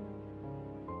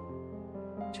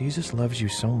 Jesus loves you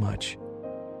so much.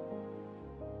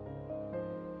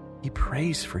 He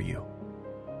prays for you.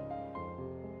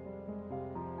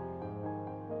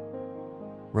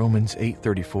 Romans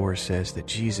 8:34 says that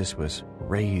Jesus was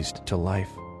raised to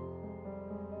life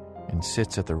and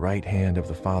sits at the right hand of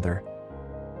the Father,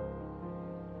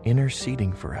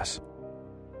 interceding for us.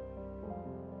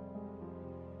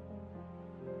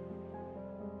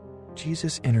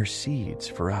 Jesus intercedes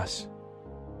for us.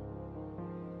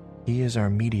 He is our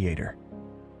mediator.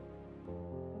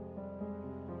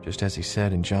 Just as he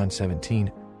said in John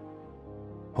 17,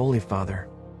 Holy Father,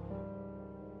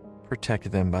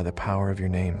 protect them by the power of your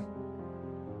name,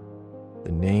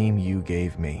 the name you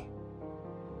gave me.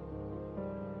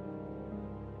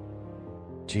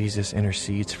 Jesus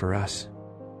intercedes for us,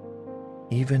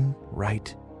 even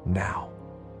right now.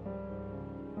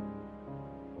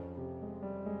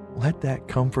 Let that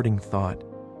comforting thought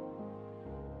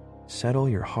settle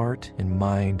your heart and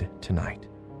mind tonight.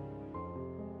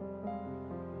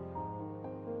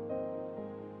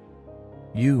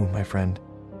 You, my friend,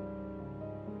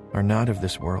 are not of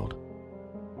this world.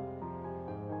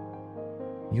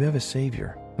 You have a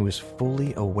Savior who is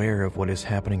fully aware of what is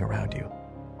happening around you,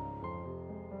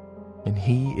 and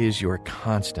He is your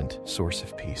constant source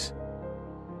of peace.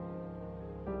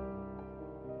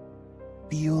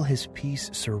 Feel His peace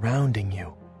surrounding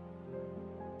you,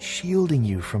 shielding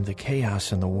you from the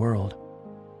chaos in the world.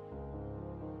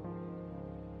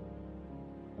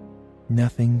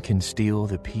 Nothing can steal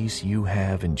the peace you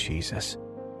have in Jesus.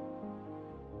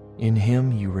 In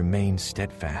Him you remain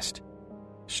steadfast,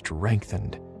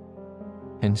 strengthened,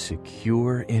 and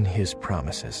secure in His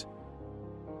promises.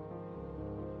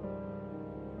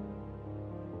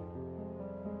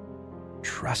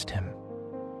 Trust Him.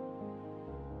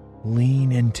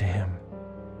 Lean into Him.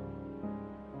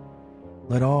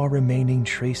 Let all remaining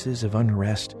traces of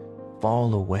unrest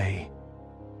fall away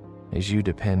as you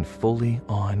depend fully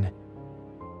on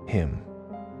Him.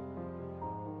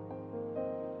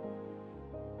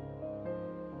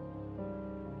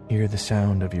 Hear the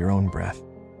sound of your own breath,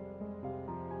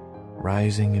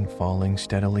 rising and falling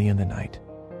steadily in the night.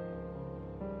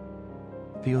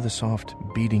 Feel the soft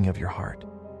beating of your heart.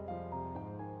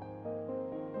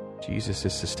 Jesus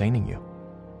is sustaining you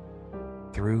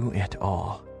through it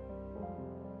all.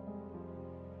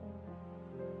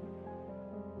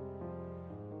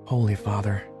 Holy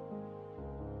Father,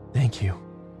 thank you.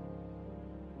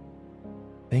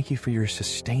 Thank you for your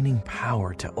sustaining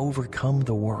power to overcome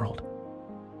the world.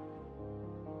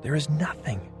 There is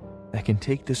nothing that can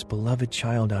take this beloved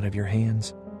child out of your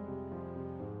hands.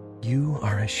 You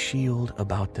are a shield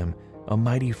about them, a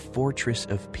mighty fortress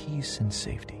of peace and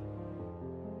safety.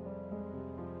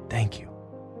 Thank you,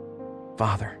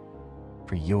 Father,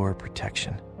 for your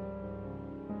protection.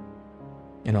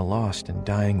 In a lost and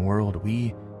dying world,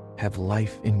 we have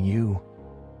life in you.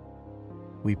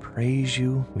 We praise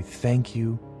you, we thank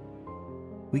you,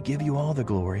 we give you all the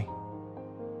glory.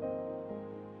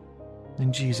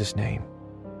 In Jesus' name.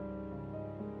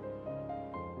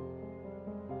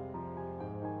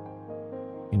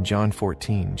 In John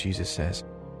 14, Jesus says,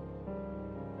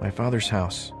 "My Father's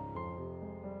house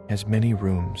has many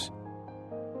rooms.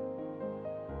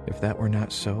 If that were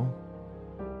not so,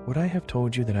 would I have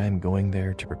told you that I am going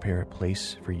there to prepare a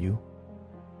place for you?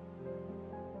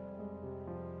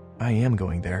 I am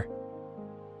going there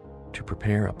to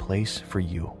prepare a place for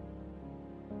you."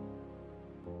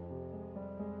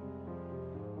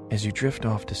 As you drift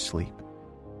off to sleep,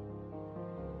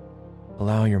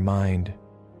 allow your mind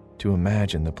to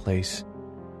imagine the place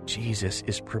Jesus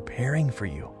is preparing for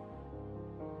you.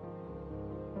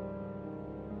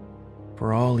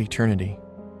 For all eternity,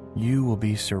 you will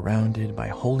be surrounded by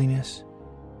holiness,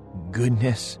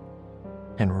 goodness,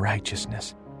 and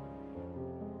righteousness.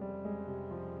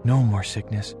 No more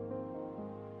sickness,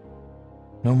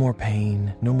 no more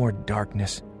pain, no more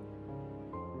darkness.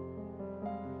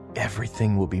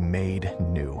 Everything will be made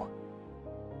new.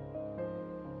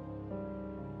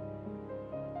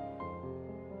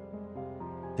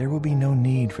 There will be no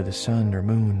need for the sun or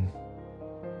moon,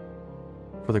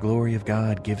 for the glory of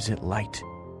God gives it light,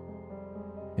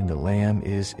 and the Lamb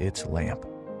is its lamp.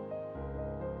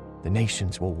 The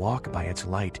nations will walk by its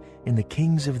light, and the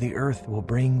kings of the earth will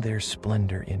bring their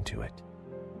splendor into it.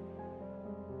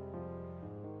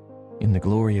 In the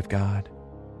glory of God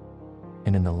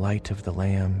and in the light of the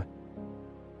Lamb,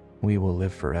 we will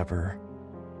live forever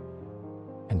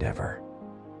and ever.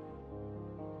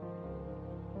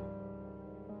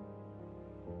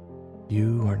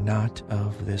 You are not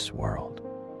of this world.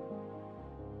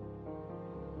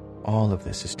 All of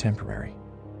this is temporary,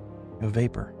 a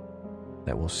vapor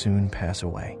that will soon pass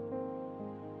away.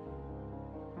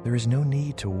 There is no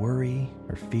need to worry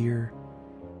or fear.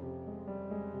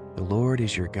 The Lord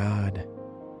is your God,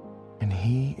 and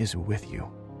He is with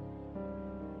you.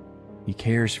 He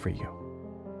cares for you.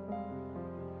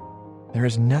 There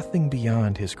is nothing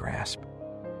beyond His grasp.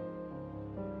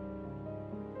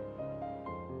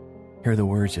 Hear the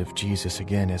words of Jesus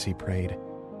again as He prayed.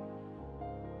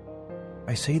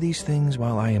 I say these things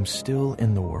while I am still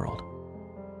in the world,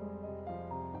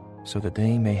 so that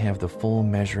they may have the full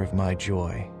measure of my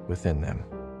joy within them.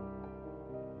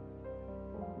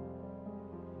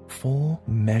 Full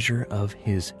measure of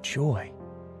His joy.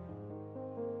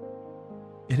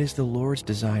 It is the Lord's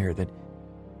desire that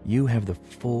you have the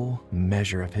full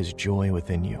measure of His joy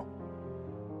within you.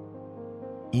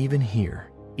 Even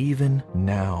here, even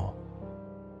now,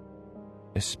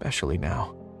 especially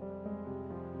now,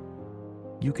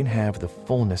 you can have the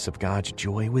fullness of God's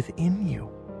joy within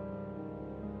you.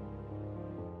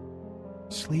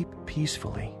 Sleep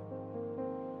peacefully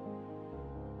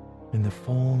in the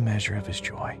full measure of His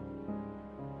joy.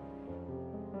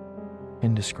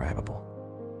 Indescribable,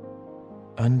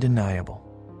 undeniable,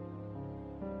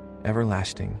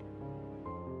 everlasting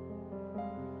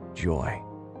joy.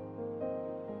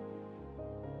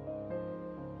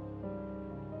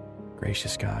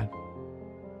 Gracious God,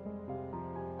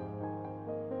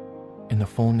 in the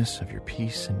fullness of your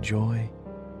peace and joy,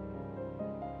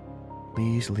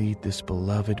 please lead this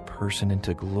beloved person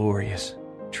into glorious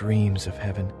dreams of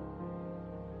heaven.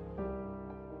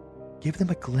 Give them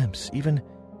a glimpse, even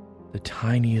the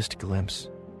tiniest glimpse,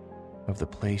 of the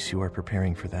place you are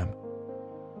preparing for them.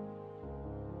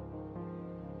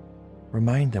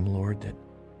 Remind them, Lord, that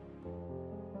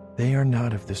they are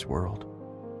not of this world.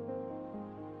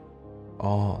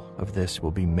 All of this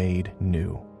will be made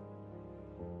new.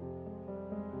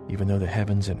 Even though the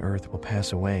heavens and earth will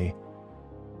pass away,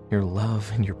 your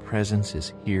love and your presence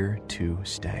is here to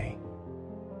stay.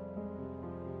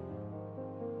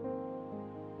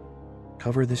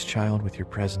 Cover this child with your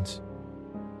presence.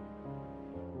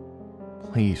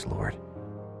 Please, Lord,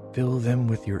 fill them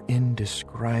with your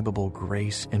indescribable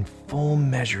grace and full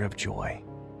measure of joy.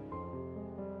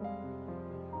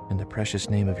 In the precious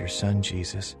name of your Son,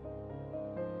 Jesus.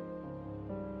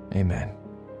 Amen.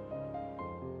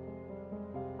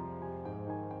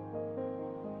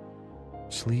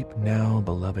 Sleep now,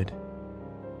 beloved.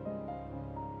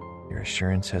 Your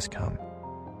assurance has come.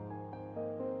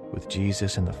 With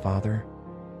Jesus and the Father,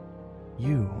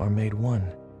 you are made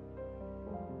one.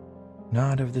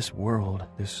 Not of this world,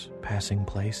 this passing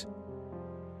place.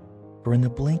 For in the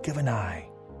blink of an eye,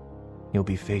 you'll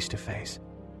be face to face.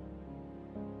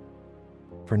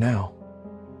 For now,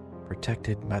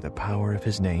 protected by the power of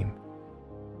His name.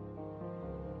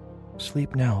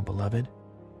 Sleep now, beloved.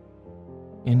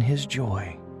 In His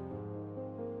joy,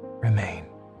 remain.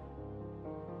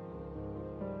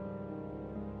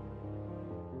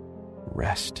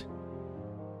 Rest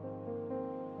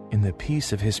in the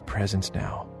peace of His presence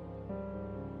now.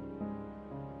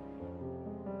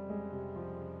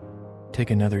 Take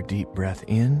another deep breath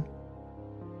in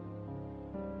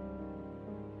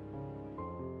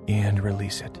and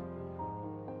release it.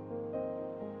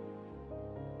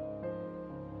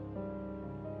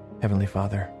 Heavenly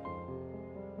Father,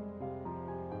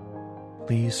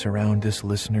 please surround this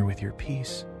listener with your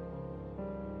peace.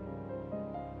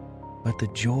 Let the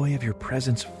joy of your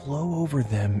presence flow over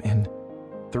them and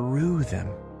through them.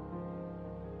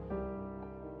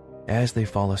 As they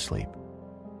fall asleep,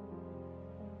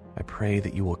 I pray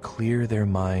that you will clear their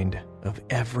mind of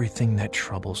everything that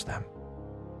troubles them.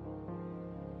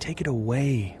 Take it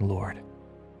away, Lord.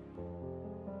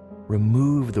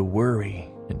 Remove the worry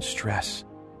and stress.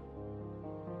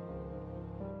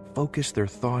 Focus their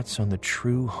thoughts on the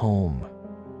true home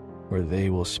where they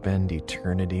will spend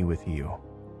eternity with you.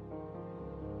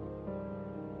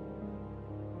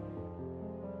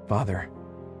 Father,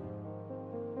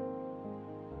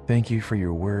 thank you for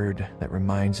your word that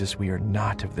reminds us we are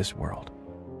not of this world.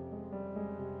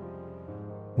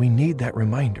 We need that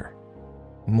reminder.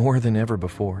 more than ever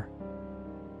before.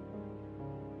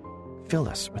 Fill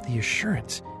us with the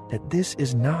assurance that this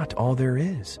is not all there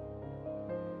is.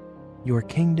 Your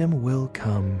kingdom will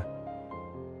come,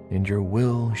 and your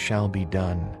will shall be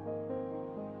done,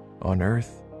 on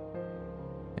earth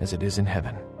as it is in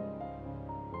heaven.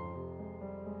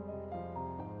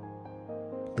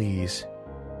 Please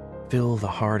fill the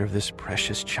heart of this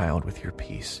precious child with your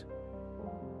peace,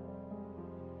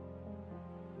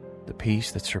 the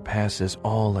peace that surpasses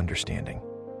all understanding.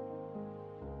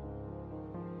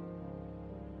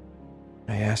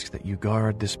 I ask that you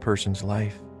guard this person's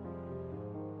life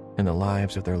and the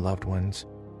lives of their loved ones,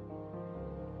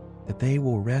 that they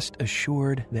will rest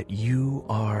assured that you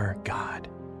are God.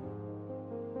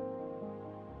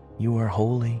 You are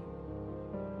holy,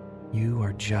 you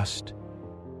are just,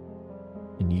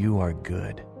 and you are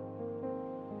good.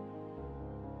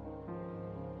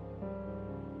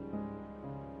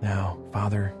 Now,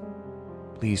 Father,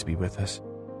 please be with us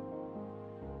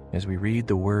as we read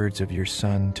the words of your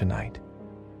Son tonight.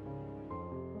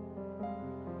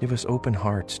 Give us open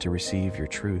hearts to receive your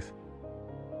truth.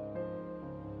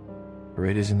 For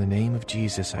it is in the name of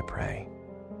Jesus I pray.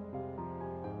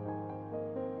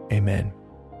 Amen.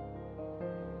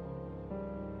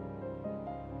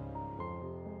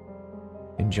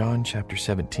 In John chapter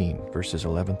 17, verses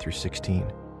 11 through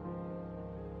 16,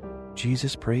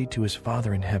 Jesus prayed to his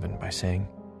Father in heaven by saying,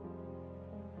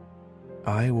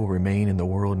 I will remain in the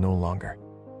world no longer,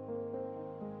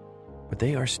 but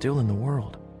they are still in the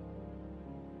world,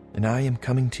 and I am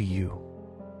coming to you.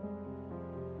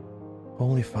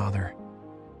 Holy Father,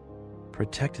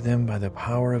 protect them by the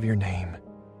power of your name,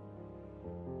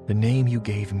 the name you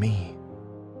gave me,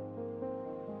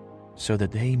 so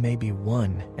that they may be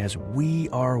one as we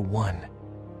are one.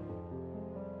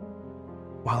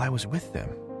 While I was with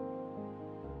them,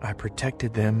 I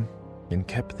protected them and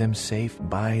kept them safe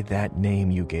by that name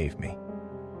you gave me.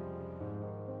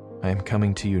 I am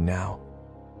coming to you now,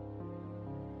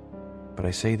 but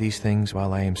I say these things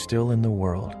while I am still in the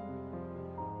world,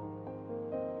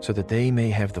 so that they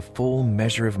may have the full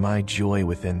measure of my joy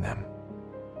within them.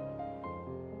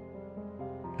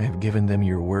 I have given them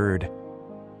your word,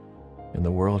 and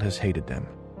the world has hated them.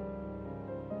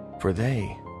 For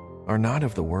they are not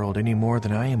of the world any more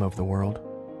than I am of the world.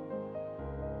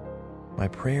 My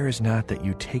prayer is not that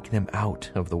you take them out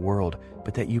of the world,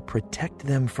 but that you protect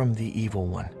them from the evil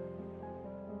one.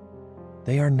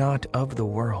 They are not of the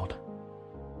world,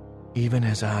 even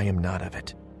as I am not of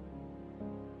it.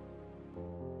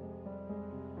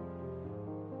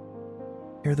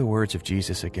 Hear the words of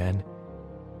Jesus again.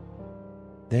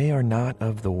 They are not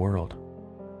of the world,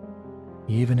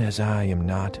 even as I am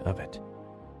not of it.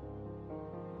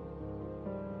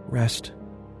 Rest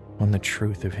on the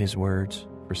truth of his words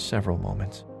for several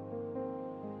moments.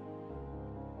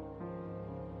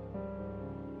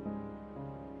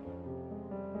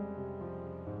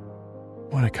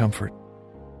 What a comfort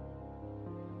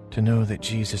to know that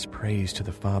Jesus prays to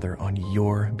the Father on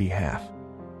your behalf.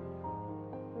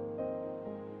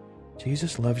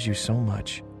 Jesus loves you so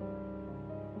much.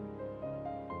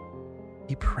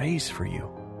 He prays for you.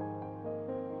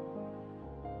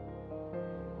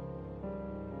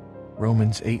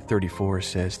 Romans 8:34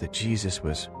 says that Jesus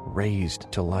was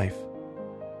raised to life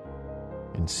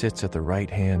and sits at the right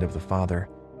hand of the Father,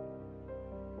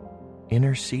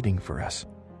 interceding for us.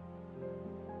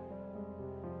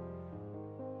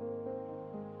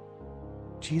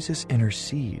 Jesus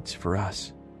intercedes for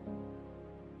us.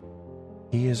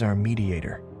 He is our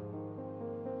mediator.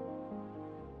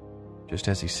 Just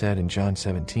as he said in John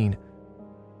 17,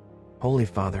 Holy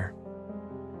Father,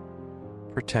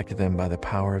 protect them by the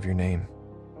power of your name,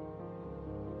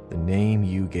 the name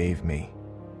you gave me.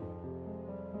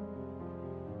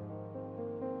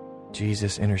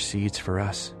 Jesus intercedes for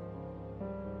us,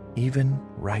 even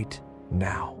right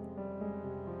now.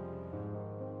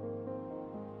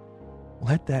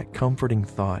 Let that comforting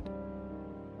thought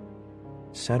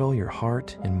settle your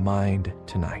heart and mind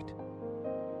tonight.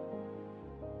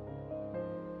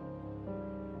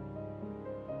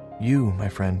 You, my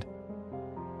friend,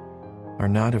 are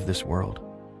not of this world.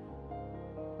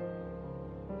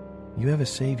 You have a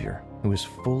Savior who is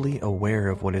fully aware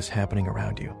of what is happening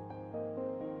around you,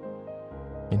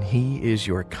 and He is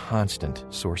your constant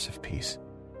source of peace.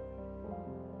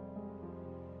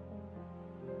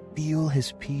 Feel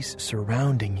His peace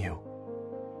surrounding you,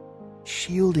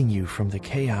 shielding you from the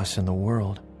chaos in the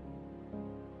world.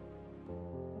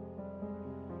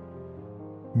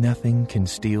 Nothing can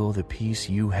steal the peace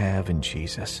you have in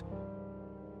Jesus.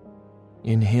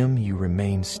 In Him you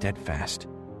remain steadfast,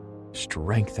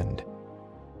 strengthened,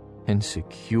 and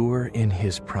secure in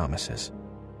His promises.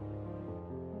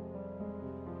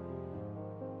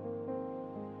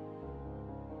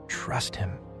 trust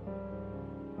Him.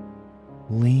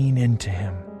 Lean into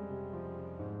Him.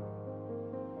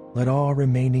 Let all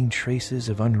remaining traces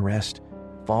of unrest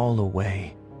fall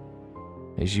away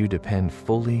as you depend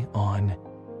fully on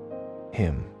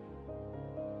Him.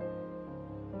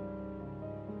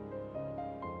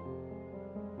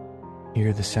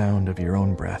 Hear the sound of your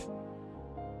own breath,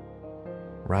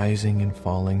 rising and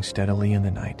falling steadily in the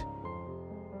night.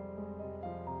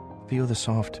 Feel the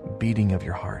soft beating of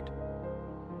your heart.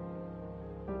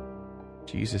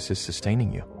 Jesus is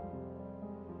sustaining you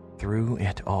through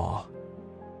it all.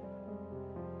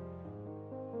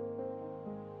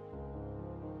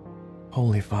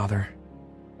 Holy Father,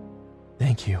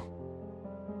 thank you.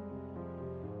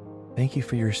 Thank you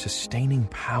for your sustaining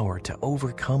power to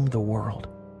overcome the world.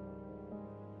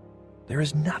 There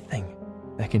is nothing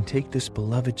that can take this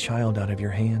beloved child out of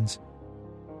your hands.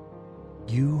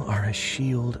 You are a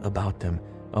shield about them,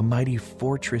 a mighty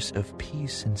fortress of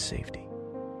peace and safety.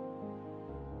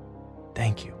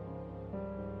 Thank you,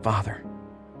 Father,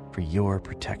 for your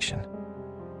protection.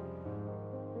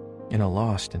 In a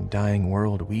lost and dying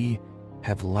world, we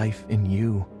have life in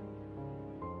you.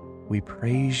 We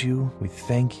praise you, we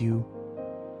thank you,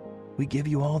 we give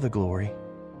you all the glory.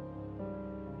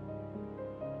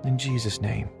 In Jesus'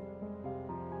 name.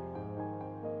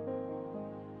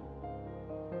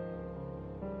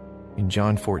 In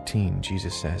John 14,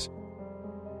 Jesus says,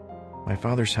 "My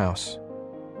Father's house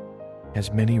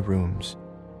has many rooms.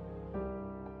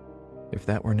 If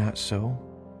that were not so,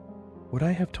 would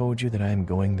I have told you that I am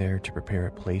going there to prepare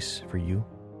a place for you?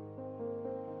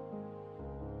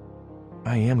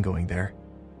 I am going there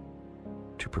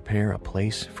to prepare a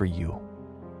place for you."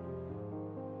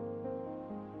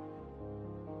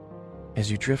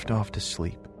 As you drift off to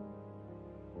sleep,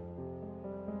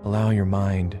 allow your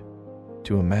mind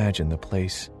to imagine the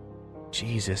place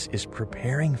Jesus is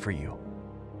preparing for you.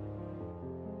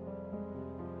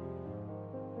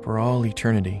 For all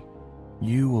eternity,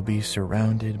 you will be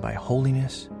surrounded by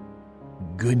holiness,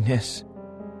 goodness,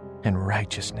 and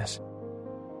righteousness.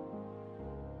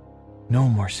 No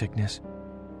more sickness,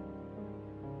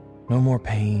 no more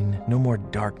pain, no more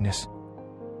darkness.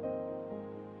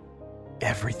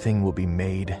 Everything will be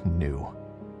made new.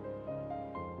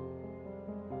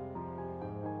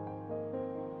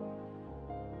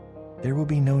 There will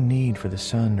be no need for the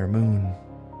sun or moon,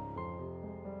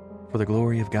 for the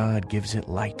glory of God gives it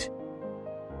light,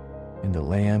 and the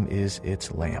Lamb is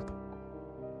its lamp.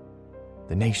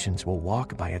 The nations will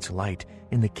walk by its light,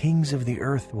 and the kings of the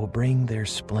earth will bring their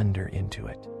splendor into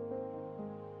it.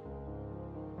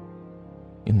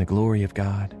 In the glory of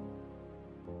God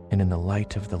and in the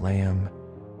light of the Lamb,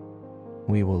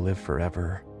 we will live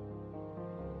forever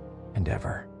and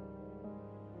ever.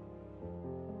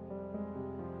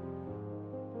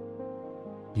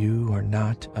 You are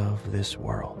not of this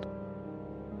world.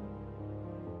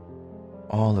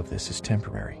 All of this is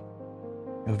temporary,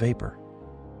 a vapor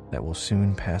that will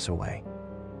soon pass away.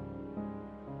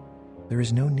 There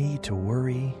is no need to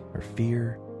worry or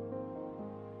fear.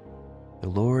 The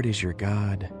Lord is your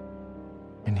God,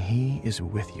 and He is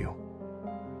with you.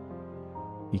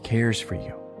 He cares for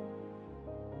you.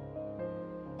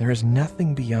 There is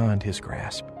nothing beyond His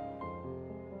grasp.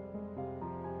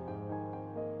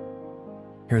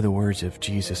 Hear the words of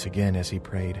Jesus again as He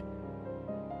prayed.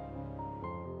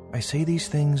 I say these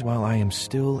things while I am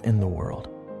still in the world,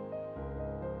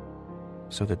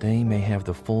 so that they may have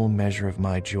the full measure of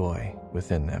my joy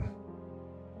within them.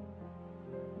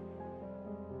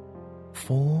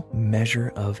 Full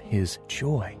measure of His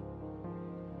joy.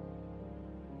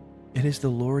 It is the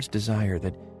Lord's desire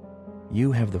that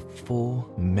you have the full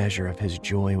measure of His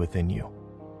joy within you.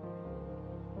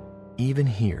 Even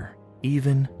here,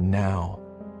 even now,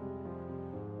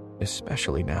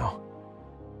 especially now,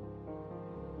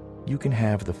 you can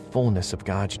have the fullness of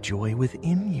God's joy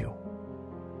within you.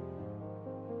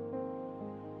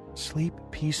 Sleep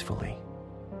peacefully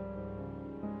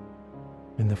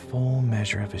in the full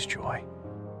measure of His joy.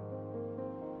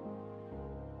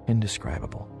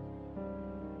 Indescribable,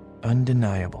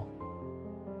 undeniable,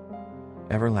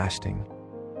 everlasting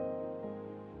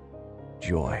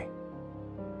joy.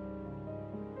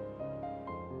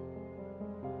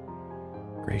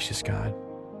 Gracious God,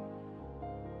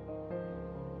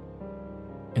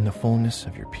 in the fullness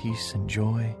of your peace and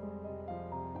joy,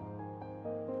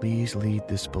 please lead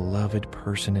this beloved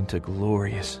person into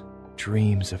glorious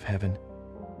dreams of heaven.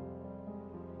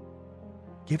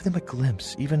 Give them a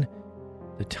glimpse, even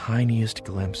the tiniest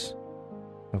glimpse,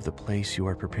 of the place you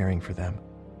are preparing for them.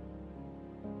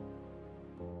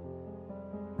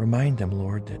 Remind them,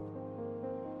 Lord, that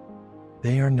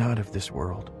they are not of this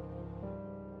world.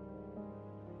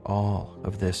 all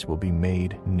of this will be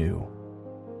made new.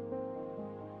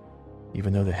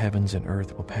 Even though the heavens and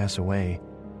earth will pass away,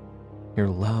 your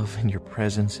love and your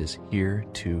presence is here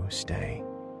to stay.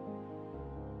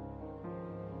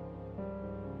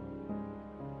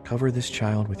 Cover this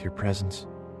child with your presence.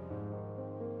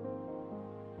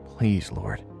 Please,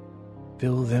 Lord,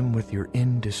 fill them with your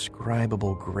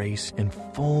indescribable grace and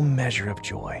full measure of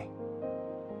joy.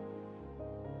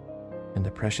 In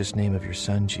the precious name of your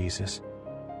Son, Jesus.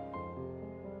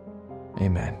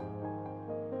 Amen.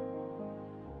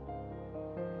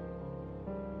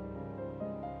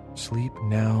 Sleep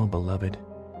now, beloved.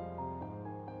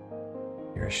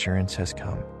 Your assurance has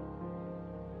come.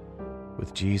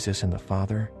 With Jesus and the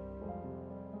Father,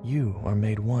 you are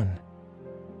made one.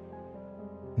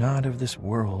 Not of this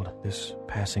world, this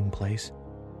passing place.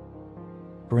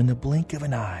 For in the blink of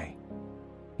an eye,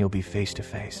 you'll be face to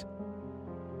face.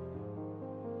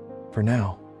 For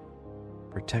now,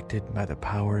 protected by the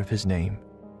power of his name.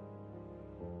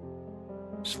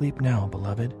 Sleep now,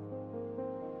 beloved.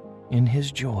 In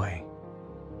his joy,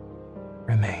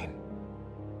 remain.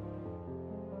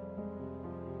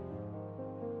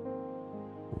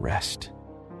 Rest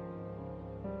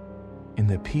in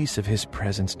the peace of his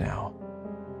presence now.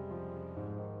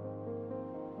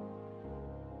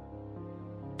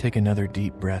 Take another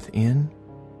deep breath in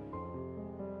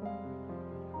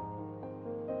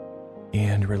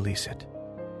and release it.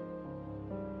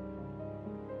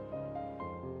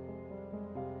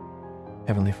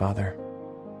 Heavenly Father,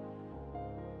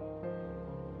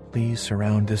 please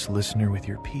surround this listener with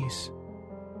your peace.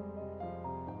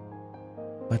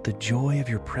 Let the joy of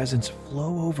your presence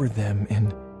flow over them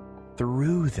and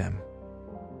through them.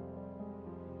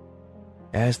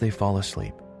 As they fall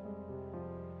asleep,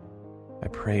 I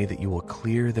pray that you will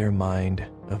clear their mind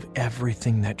of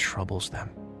everything that troubles them.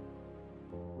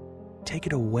 Take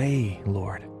it away,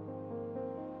 Lord.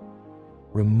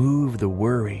 Remove the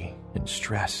worry and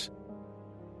stress.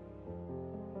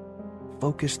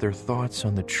 Focus their thoughts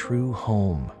on the true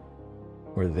home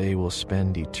where they will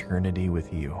spend eternity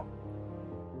with you.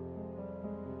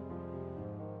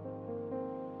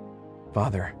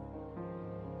 Father,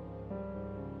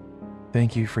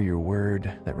 thank you for your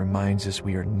word that reminds us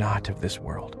we are not of this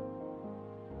world.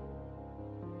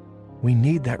 We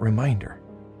need that reminder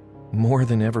more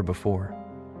than ever before.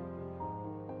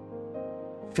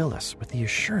 Fill us with the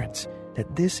assurance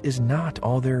that this is not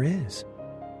all there is.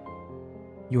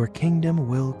 Your kingdom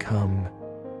will come,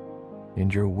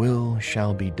 and your will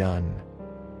shall be done,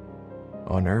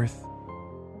 on earth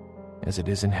as it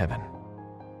is in heaven.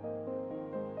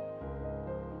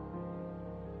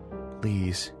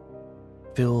 Please,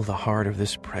 fill the heart of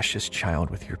this precious child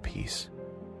with your peace.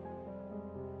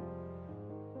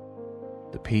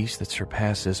 The peace that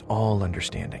surpasses all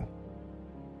understanding.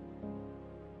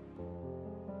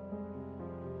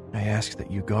 I ask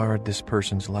that you guard this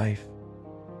person's life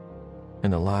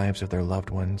and the lives of their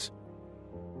loved ones,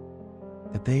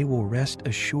 that they will rest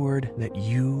assured that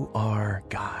you are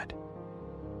God.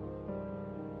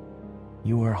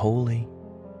 You are holy,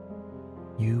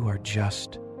 you are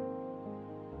just,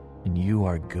 and you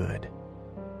are good.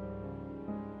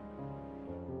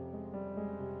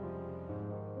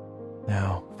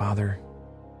 Now, Father,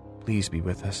 please be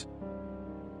with us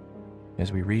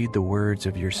as we read the words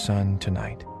of your Son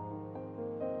tonight.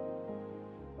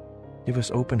 Give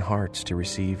us open hearts to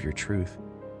receive your truth.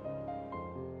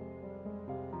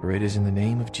 For it is in the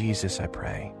name of Jesus I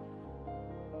pray.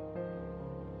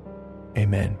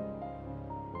 Amen.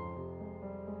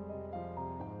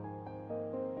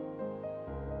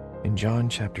 In John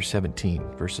chapter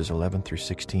 17, verses 11 through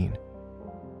 16,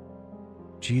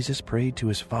 Jesus prayed to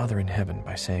his Father in heaven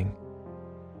by saying,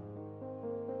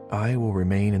 I will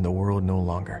remain in the world no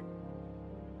longer,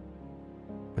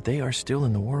 but they are still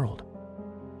in the world,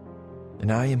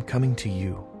 and I am coming to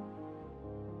you.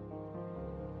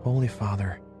 Holy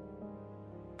Father,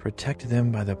 protect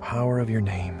them by the power of your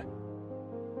name,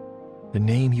 the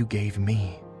name you gave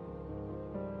me,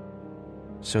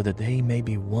 so that they may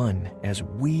be one as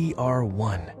we are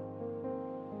one.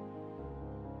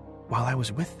 While I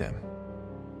was with them,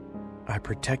 I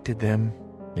protected them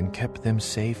and kept them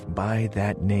safe by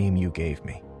that name you gave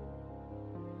me.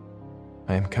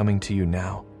 I am coming to you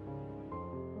now,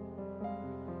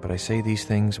 but I say these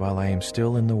things while I am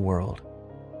still in the world,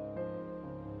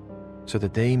 so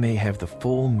that they may have the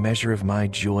full measure of my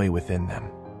joy within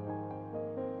them.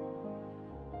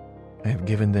 I have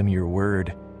given them your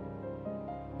word,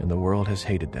 and the world has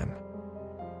hated them.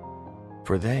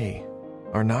 For they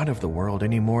are not of the world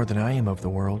any more than I am of the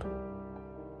world.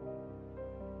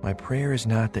 My prayer is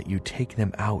not that you take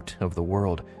them out of the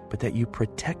world, but that you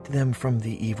protect them from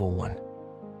the evil one.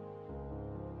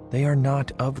 They are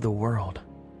not of the world,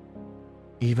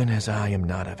 even as I am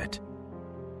not of it.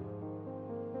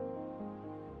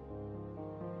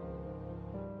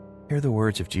 Hear the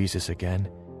words of Jesus again.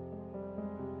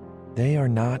 They are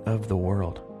not of the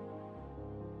world,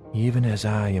 even as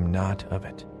I am not of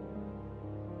it.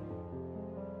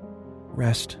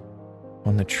 Rest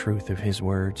on the truth of his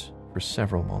words for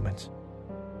several moments.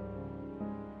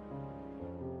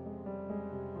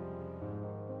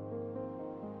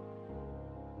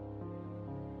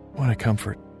 What a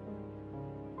comfort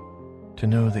to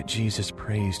know that Jesus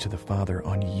prays to the Father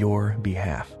on your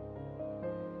behalf.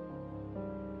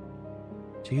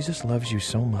 Jesus loves you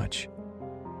so much.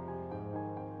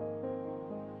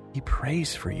 He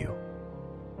prays for you.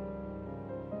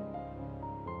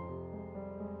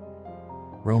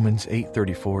 Romans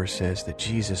 8:34 says that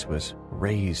Jesus was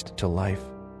raised to life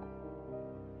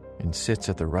and sits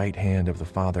at the right hand of the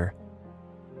Father,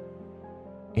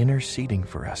 interceding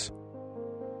for us.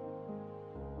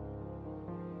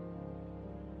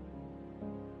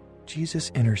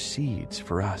 Jesus intercedes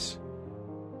for us.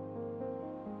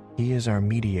 He is our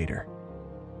mediator.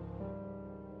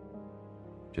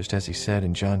 Just as he said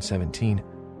in John 17,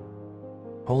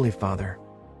 Holy Father,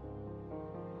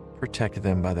 protect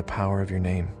them by the power of your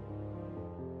name,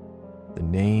 the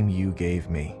name you gave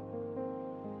me.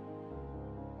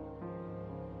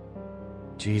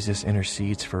 Jesus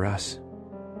intercedes for us,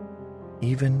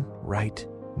 even right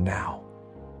now.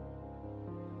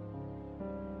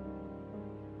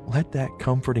 Let that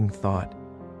comforting thought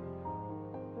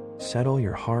settle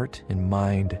your heart and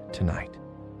mind tonight.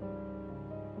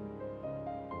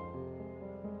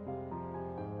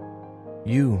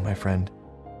 You, my friend,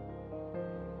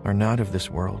 are not of this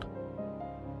world.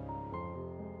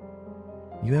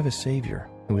 You have a Savior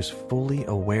who is fully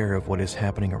aware of what is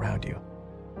happening around you,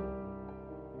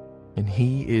 and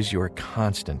He is your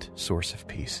constant source of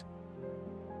peace.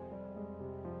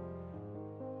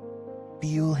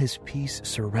 Feel His peace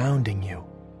surrounding you,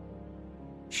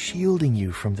 shielding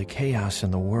you from the chaos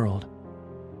in the world.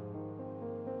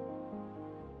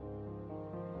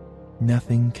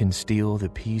 Nothing can steal the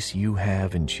peace you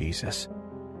have in Jesus.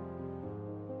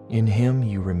 In Him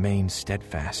you remain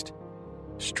steadfast,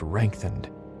 strengthened,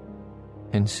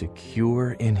 and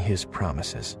secure in His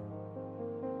promises.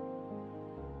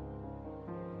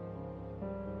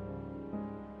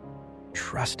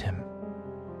 Trust Him.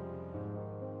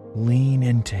 Lean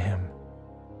into Him.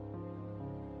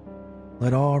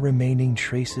 Let all remaining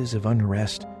traces of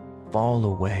unrest fall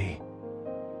away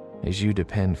as you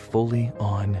depend fully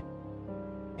on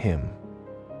Him.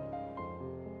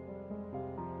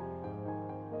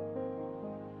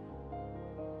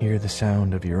 Hear the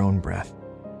sound of your own breath,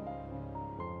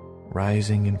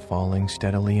 rising and falling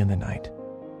steadily in the night.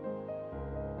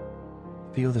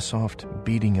 Feel the soft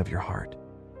beating of your heart.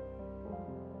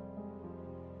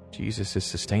 Jesus is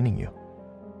sustaining you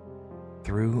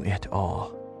through it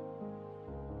all.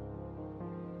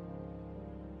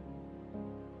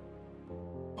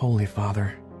 Holy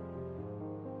Father,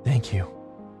 thank you.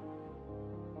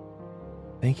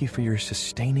 Thank you for your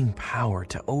sustaining power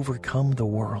to overcome the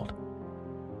world.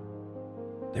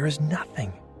 There is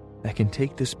nothing that can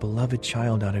take this beloved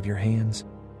child out of your hands.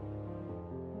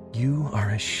 You are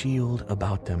a shield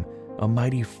about them, a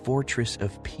mighty fortress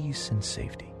of peace and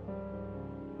safety.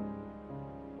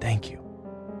 Thank you,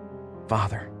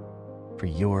 Father, for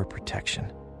your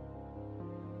protection.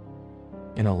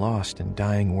 In a lost and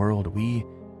dying world, we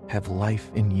have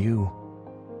life in you.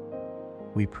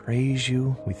 We praise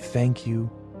you, we thank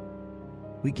you,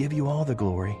 we give you all the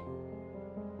glory.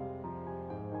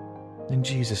 In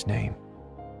Jesus' name.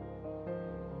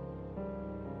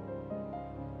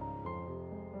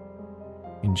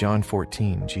 In John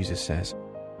 14, Jesus says,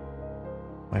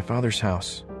 My Father's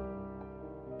house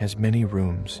has many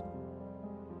rooms.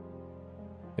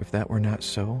 If that were not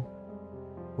so,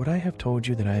 would I have told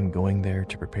you that I am going there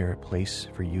to prepare a place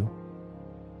for you?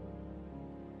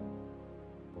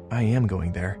 I am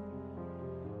going there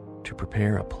to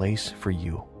prepare a place for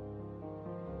you.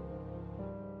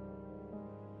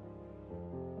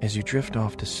 As you drift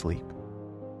off to sleep,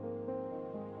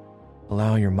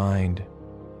 allow your mind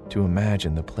to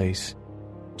imagine the place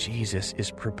Jesus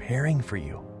is preparing for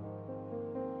you.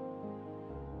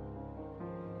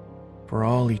 For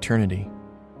all eternity,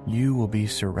 you will be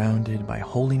surrounded by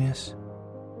holiness,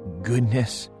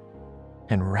 goodness,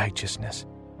 and righteousness.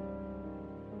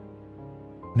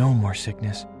 No more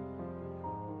sickness,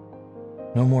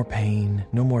 no more pain,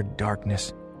 no more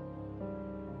darkness.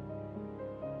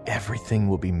 Everything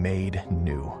will be made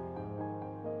new.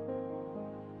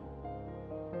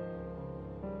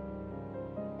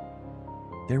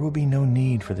 There will be no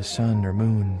need for the sun or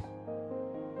moon,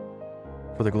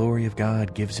 for the glory of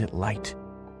God gives it light,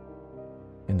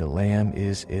 and the Lamb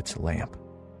is its lamp.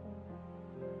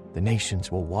 The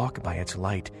nations will walk by its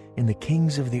light, and the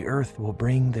kings of the earth will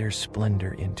bring their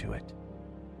splendor into it.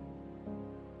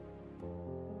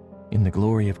 In the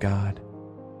glory of God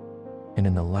and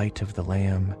in the light of the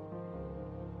Lamb,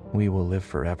 we will live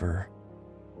forever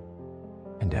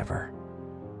and ever.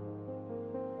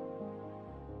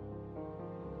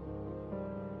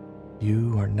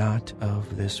 You are not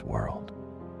of this world.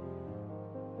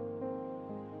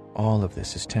 All of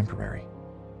this is temporary,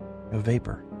 a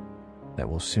vapor that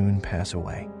will soon pass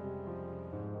away.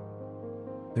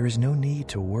 There is no need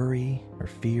to worry or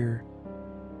fear.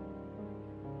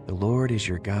 The Lord is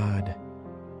your God,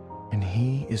 and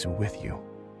He is with you.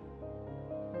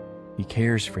 He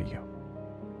cares for you.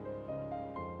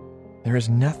 There is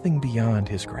nothing beyond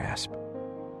His grasp.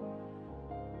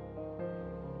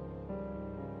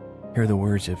 Hear the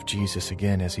words of Jesus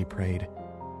again as He prayed.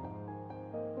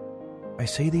 I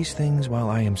say these things while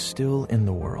I am still in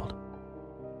the world,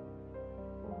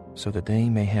 so that they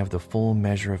may have the full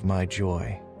measure of my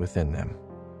joy within them.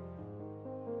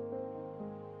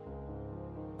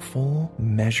 Full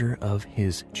measure of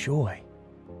His joy.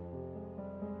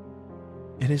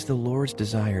 It is the Lord's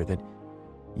desire that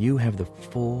you have the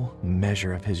full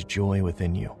measure of His joy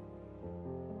within you.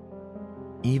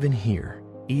 Even here,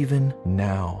 even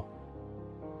now,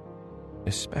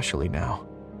 especially now,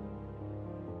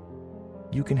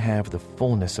 you can have the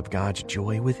fullness of God's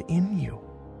joy within you.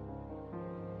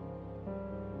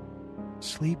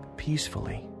 Sleep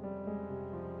peacefully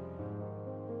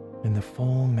in the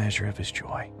full measure of His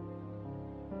joy.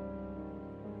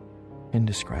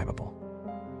 Indescribable,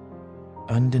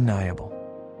 undeniable,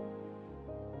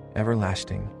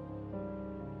 everlasting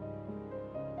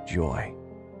joy.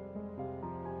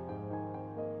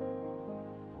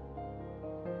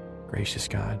 Gracious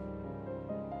God,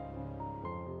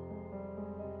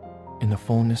 in the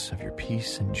fullness of your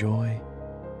peace and joy,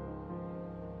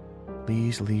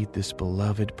 please lead this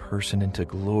beloved person into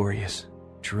glorious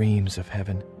dreams of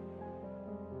heaven.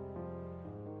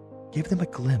 Give them a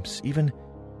glimpse, even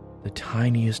the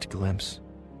tiniest glimpse,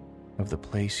 of the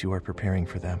place you are preparing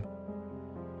for them.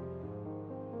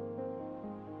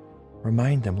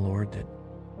 Remind them, Lord, that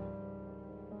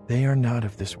they are not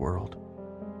of this world.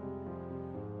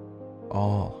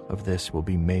 All of this will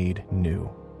be made new.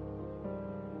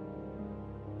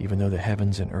 Even though the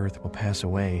heavens and earth will pass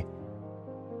away,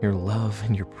 your love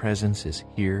and your presence is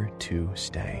here to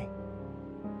stay.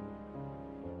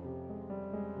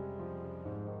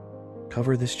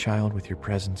 Cover this child with your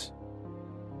presence.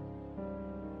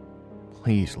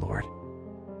 Please, Lord,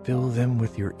 fill them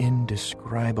with your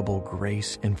indescribable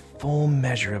grace and full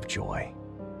measure of joy.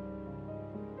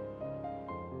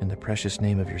 In the precious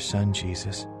name of your Son,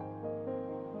 Jesus.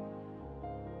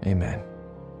 Amen.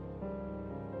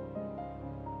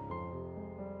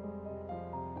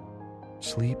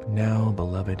 Sleep now,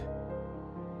 beloved.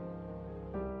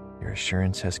 Your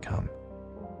assurance has come.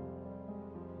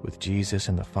 With Jesus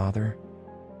and the Father,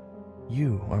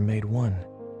 you are made one.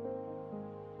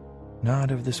 Not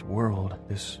of this world,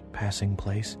 this passing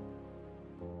place.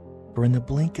 For in the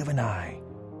blink of an eye,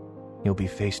 you'll be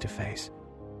face to face.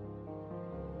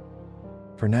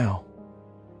 For now,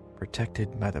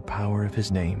 protected by the power of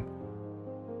His name.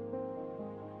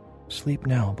 Sleep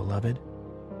now, beloved.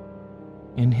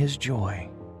 In His joy,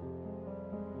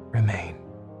 remain.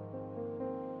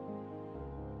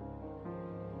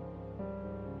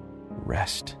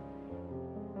 Rest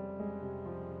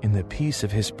in the peace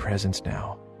of His presence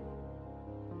now.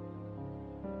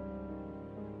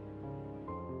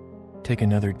 Take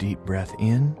another deep breath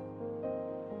in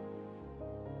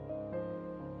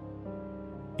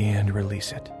and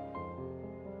release it.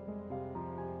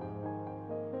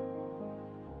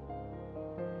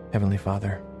 Heavenly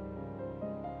Father,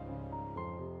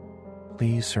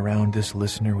 please surround this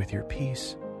listener with your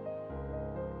peace.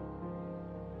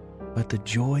 Let the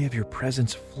joy of your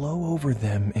presence flow over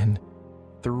them and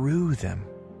through them.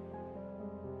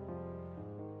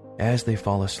 As they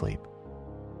fall asleep,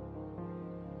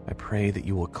 I pray that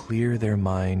you will clear their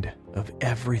mind of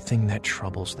everything that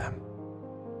troubles them.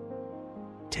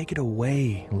 Take it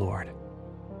away, Lord.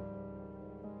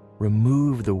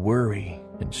 Remove the worry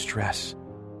and stress.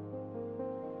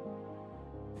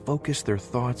 Focus their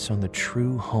thoughts on the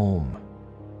true home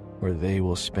where they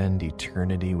will spend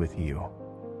eternity with you.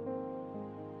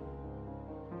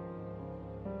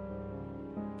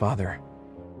 Father,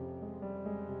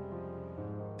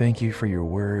 thank you for your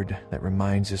word that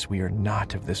reminds us we are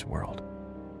not of this world.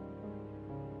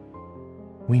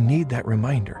 We need that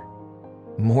reminder.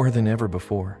 more than ever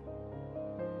before.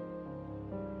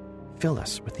 Fill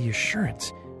us with the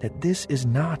assurance that this is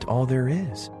not all there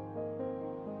is.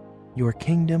 Your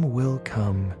kingdom will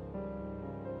come,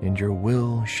 and your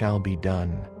will shall be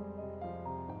done,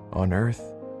 on earth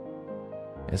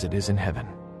as it is in heaven.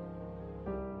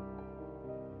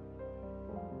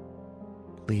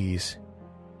 Please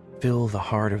fill the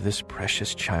heart of this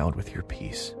precious child with your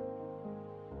peace.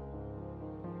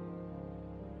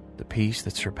 The peace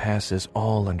that surpasses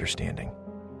all understanding.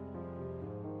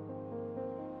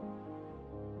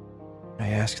 I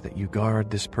ask that you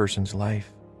guard this person's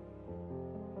life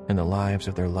and the lives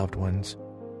of their loved ones,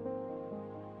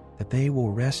 that they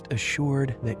will rest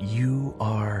assured that you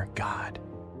are God.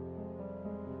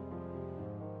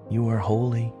 You are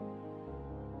holy,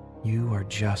 you are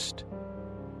just,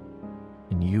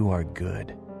 and you are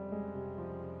good.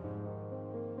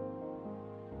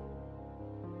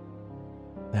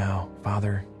 Now,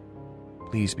 Father,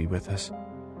 please be with us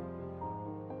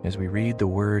as we read the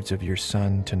words of your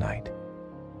Son tonight.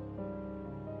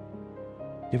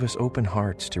 Give us open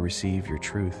hearts to receive your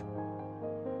truth.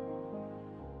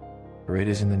 For it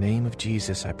is in the name of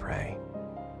Jesus I pray.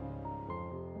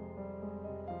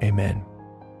 Amen.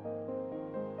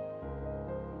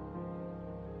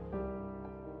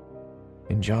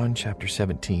 In John chapter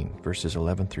 17, verses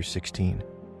 11 through 16,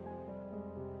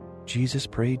 Jesus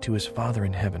prayed to his Father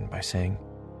in heaven by saying,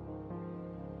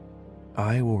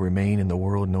 I will remain in the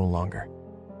world no longer,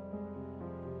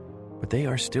 but they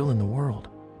are still in the world,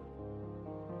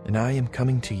 and I am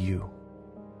coming to you.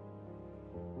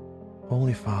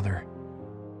 Holy Father,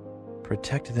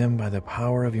 protect them by the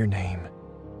power of your name,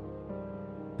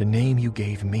 the name you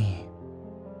gave me,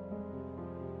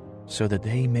 so that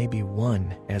they may be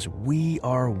one as we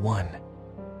are one.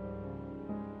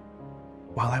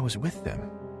 While I was with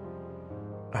them,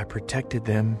 I protected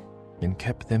them and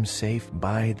kept them safe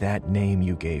by that name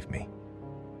you gave me.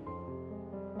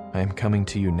 I am coming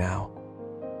to you now,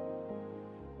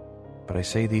 but I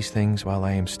say these things while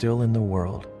I am still in the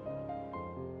world,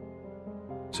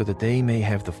 so that they may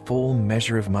have the full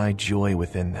measure of my joy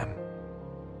within them.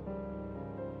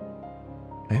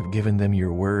 I have given them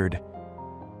your word,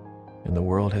 and the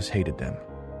world has hated them.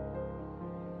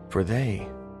 For they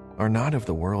are not of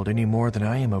the world any more than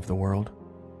I am of the world.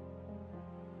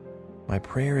 My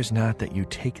prayer is not that you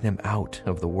take them out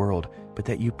of the world, but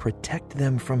that you protect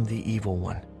them from the evil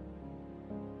one.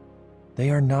 They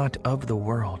are not of the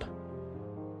world,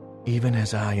 even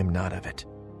as I am not of it.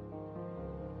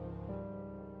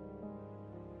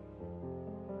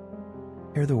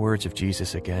 Hear the words of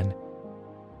Jesus again.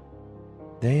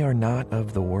 They are not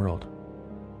of the world,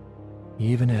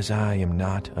 even as I am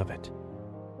not of it.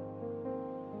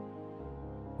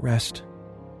 Rest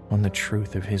on the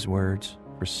truth of his words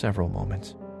for several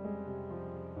moments.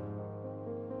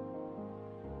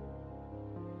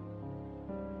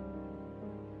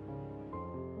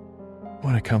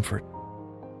 What a comfort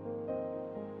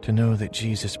to know that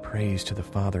Jesus prays to the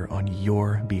Father on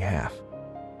your behalf.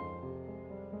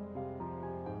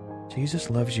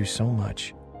 Jesus loves you so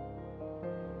much.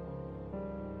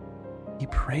 He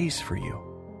prays for you.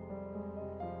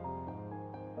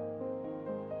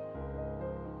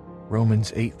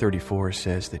 Romans 8:34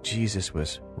 says that Jesus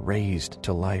was raised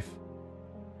to life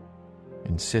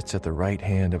and sits at the right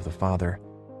hand of the Father,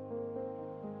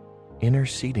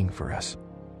 interceding for us.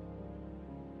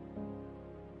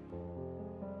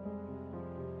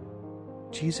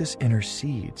 Jesus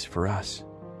intercedes for us.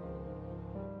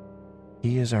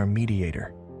 He is our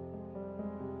mediator.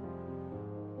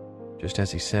 Just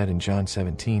as he said in John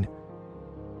 17,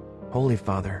 Holy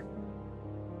Father,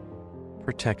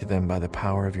 protect them by the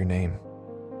power of your name,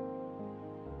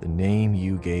 the name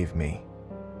you gave me.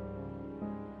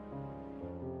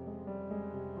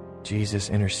 Jesus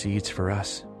intercedes for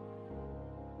us,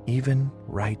 even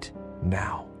right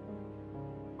now.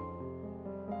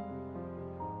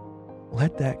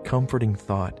 Let that comforting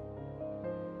thought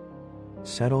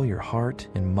settle your heart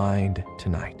and mind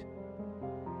tonight.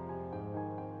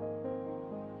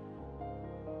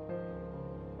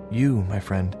 You, my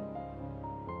friend,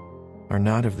 are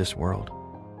not of this world.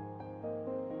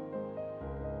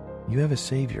 You have a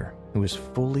Savior who is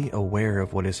fully aware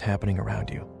of what is happening around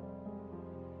you,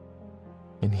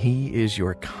 and He is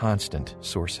your constant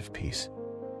source of peace.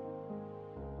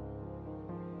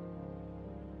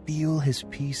 Feel His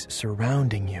peace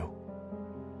surrounding you,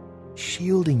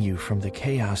 shielding you from the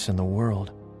chaos in the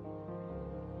world.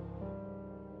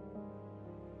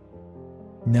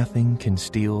 Nothing can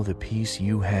steal the peace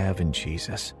you have in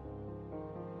Jesus.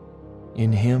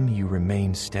 In Him you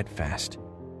remain steadfast,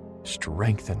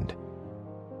 strengthened,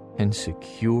 and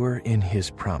secure in His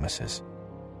promises.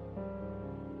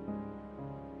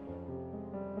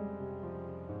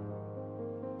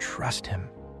 trust Him.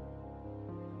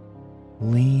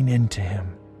 Lean into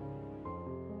Him.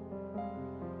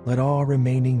 Let all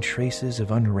remaining traces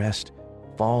of unrest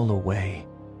fall away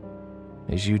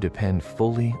as you depend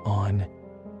fully on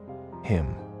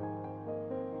Him.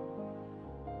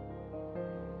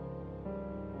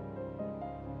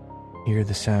 Hear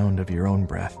the sound of your own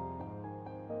breath,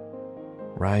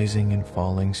 rising and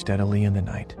falling steadily in the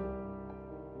night.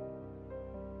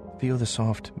 Feel the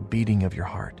soft beating of your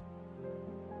heart.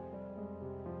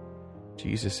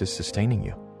 Jesus is sustaining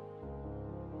you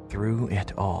through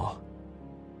it all.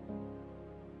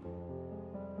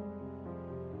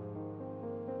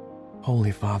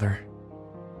 Holy Father,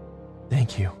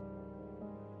 thank you.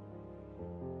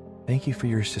 Thank you for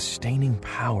your sustaining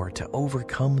power to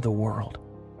overcome the world.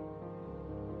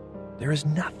 There is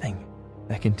nothing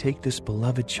that can take this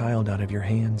beloved child out of your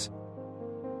hands.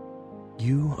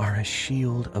 You are a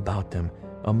shield about them,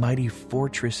 a mighty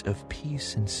fortress of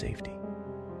peace and safety.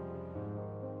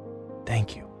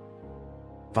 Thank you,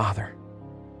 Father,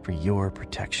 for your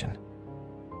protection.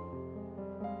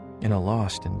 In a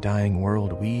lost and dying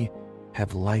world, we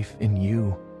have life in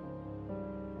you.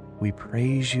 We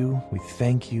praise you, we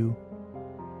thank you,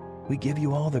 we give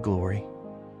you all the glory.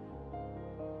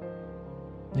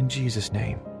 In Jesus'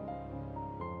 name.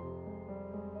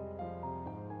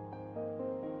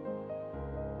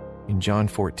 In John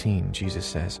 14, Jesus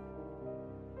says,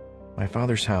 "My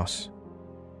Father's house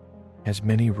has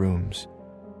many rooms.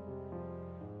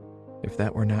 If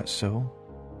that were not so,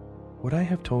 would I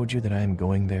have told you that I am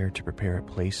going there to prepare a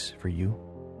place for you?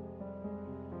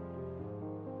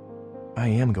 I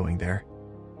am going there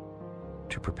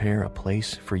to prepare a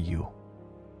place for you."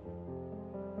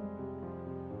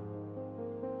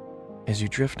 As you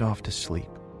drift off to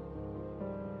sleep,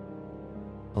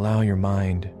 allow your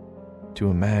mind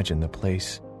to imagine the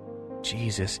place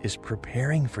Jesus is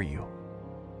preparing for you.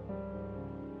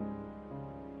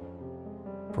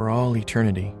 For all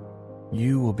eternity,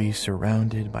 you will be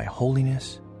surrounded by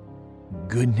holiness,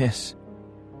 goodness,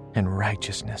 and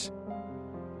righteousness.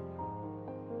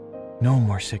 No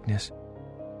more sickness,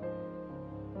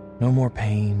 no more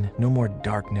pain, no more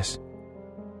darkness.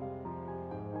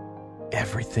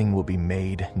 Everything will be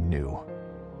made new.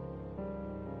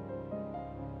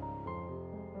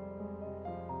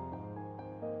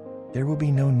 There will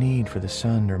be no need for the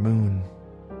sun or moon,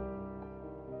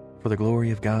 for the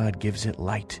glory of God gives it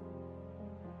light,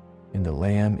 and the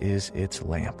Lamb is its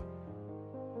lamp.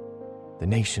 The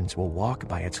nations will walk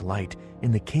by its light,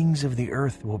 and the kings of the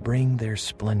earth will bring their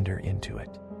splendor into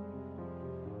it.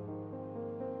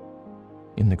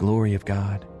 In the glory of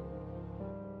God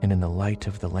and in the light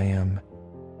of the Lamb,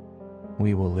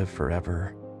 we will live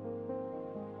forever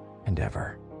and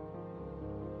ever.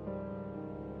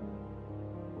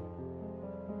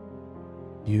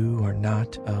 You are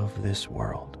not of this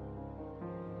world.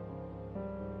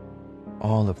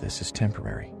 All of this is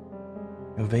temporary,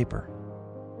 a vapor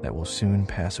that will soon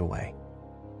pass away.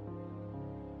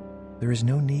 There is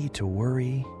no need to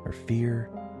worry or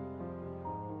fear.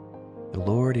 The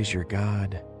Lord is your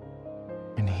God,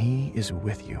 and He is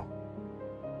with you.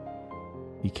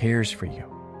 He cares for you.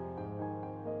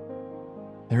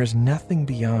 There is nothing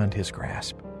beyond His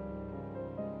grasp.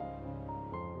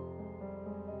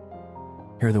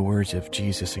 Hear the words of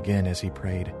Jesus again as He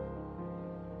prayed.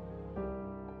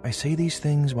 I say these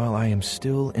things while I am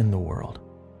still in the world,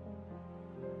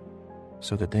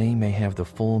 so that they may have the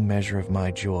full measure of my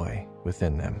joy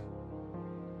within them.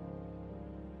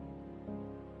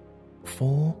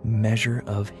 Full measure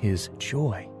of His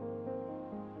joy.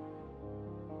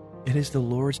 It is the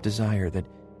Lord's desire that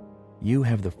you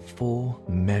have the full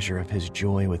measure of His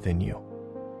joy within you.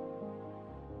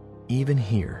 Even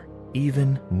here,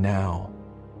 even now,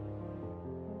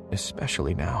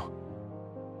 especially now,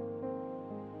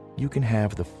 you can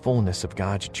have the fullness of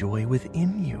God's joy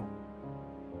within you.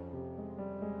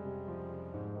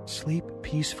 Sleep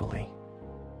peacefully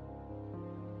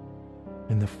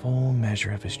in the full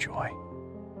measure of His joy.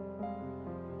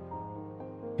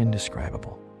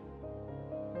 Indescribable,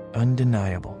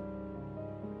 undeniable,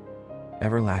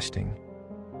 everlasting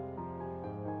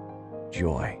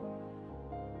joy.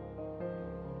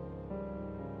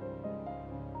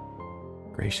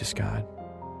 Gracious God,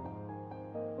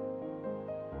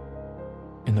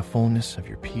 in the fullness of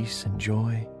your peace and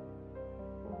joy,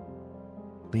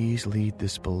 please lead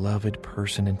this beloved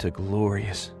person into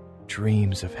glorious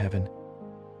dreams of heaven.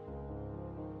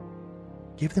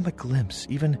 Give them a glimpse,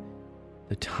 even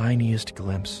the tiniest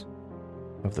glimpse,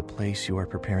 of the place you are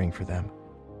preparing for them.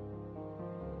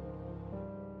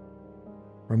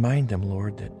 Remind them,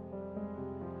 Lord, that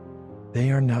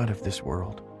they are not of this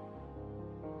world.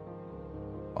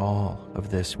 all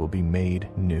of this will be made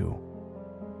new.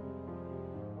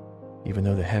 Even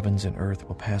though the heavens and earth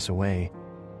will pass away,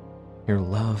 your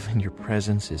love and your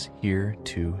presence is here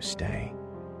to stay.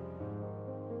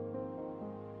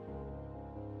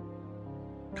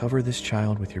 Cover this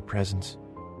child with your presence.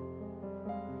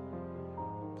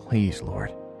 Please,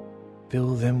 Lord,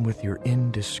 fill them with your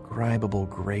indescribable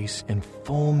grace and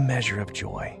full measure of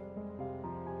joy.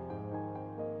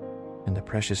 In the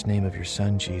precious name of your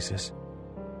Son, Jesus.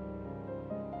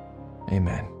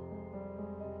 Amen.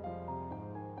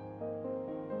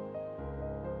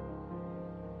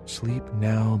 Sleep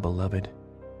now, beloved.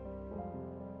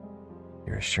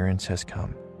 Your assurance has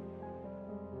come.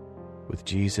 With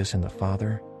Jesus and the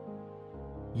Father,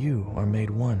 you are made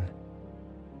one.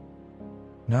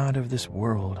 Not of this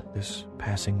world, this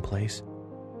passing place.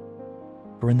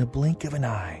 For in the blink of an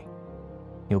eye,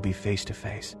 you'll be face to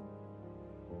face.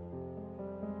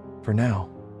 For now,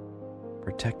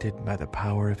 protected by the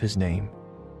power of his name.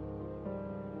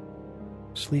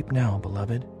 Sleep now,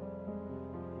 beloved.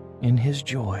 In his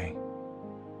joy,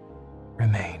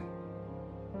 remain.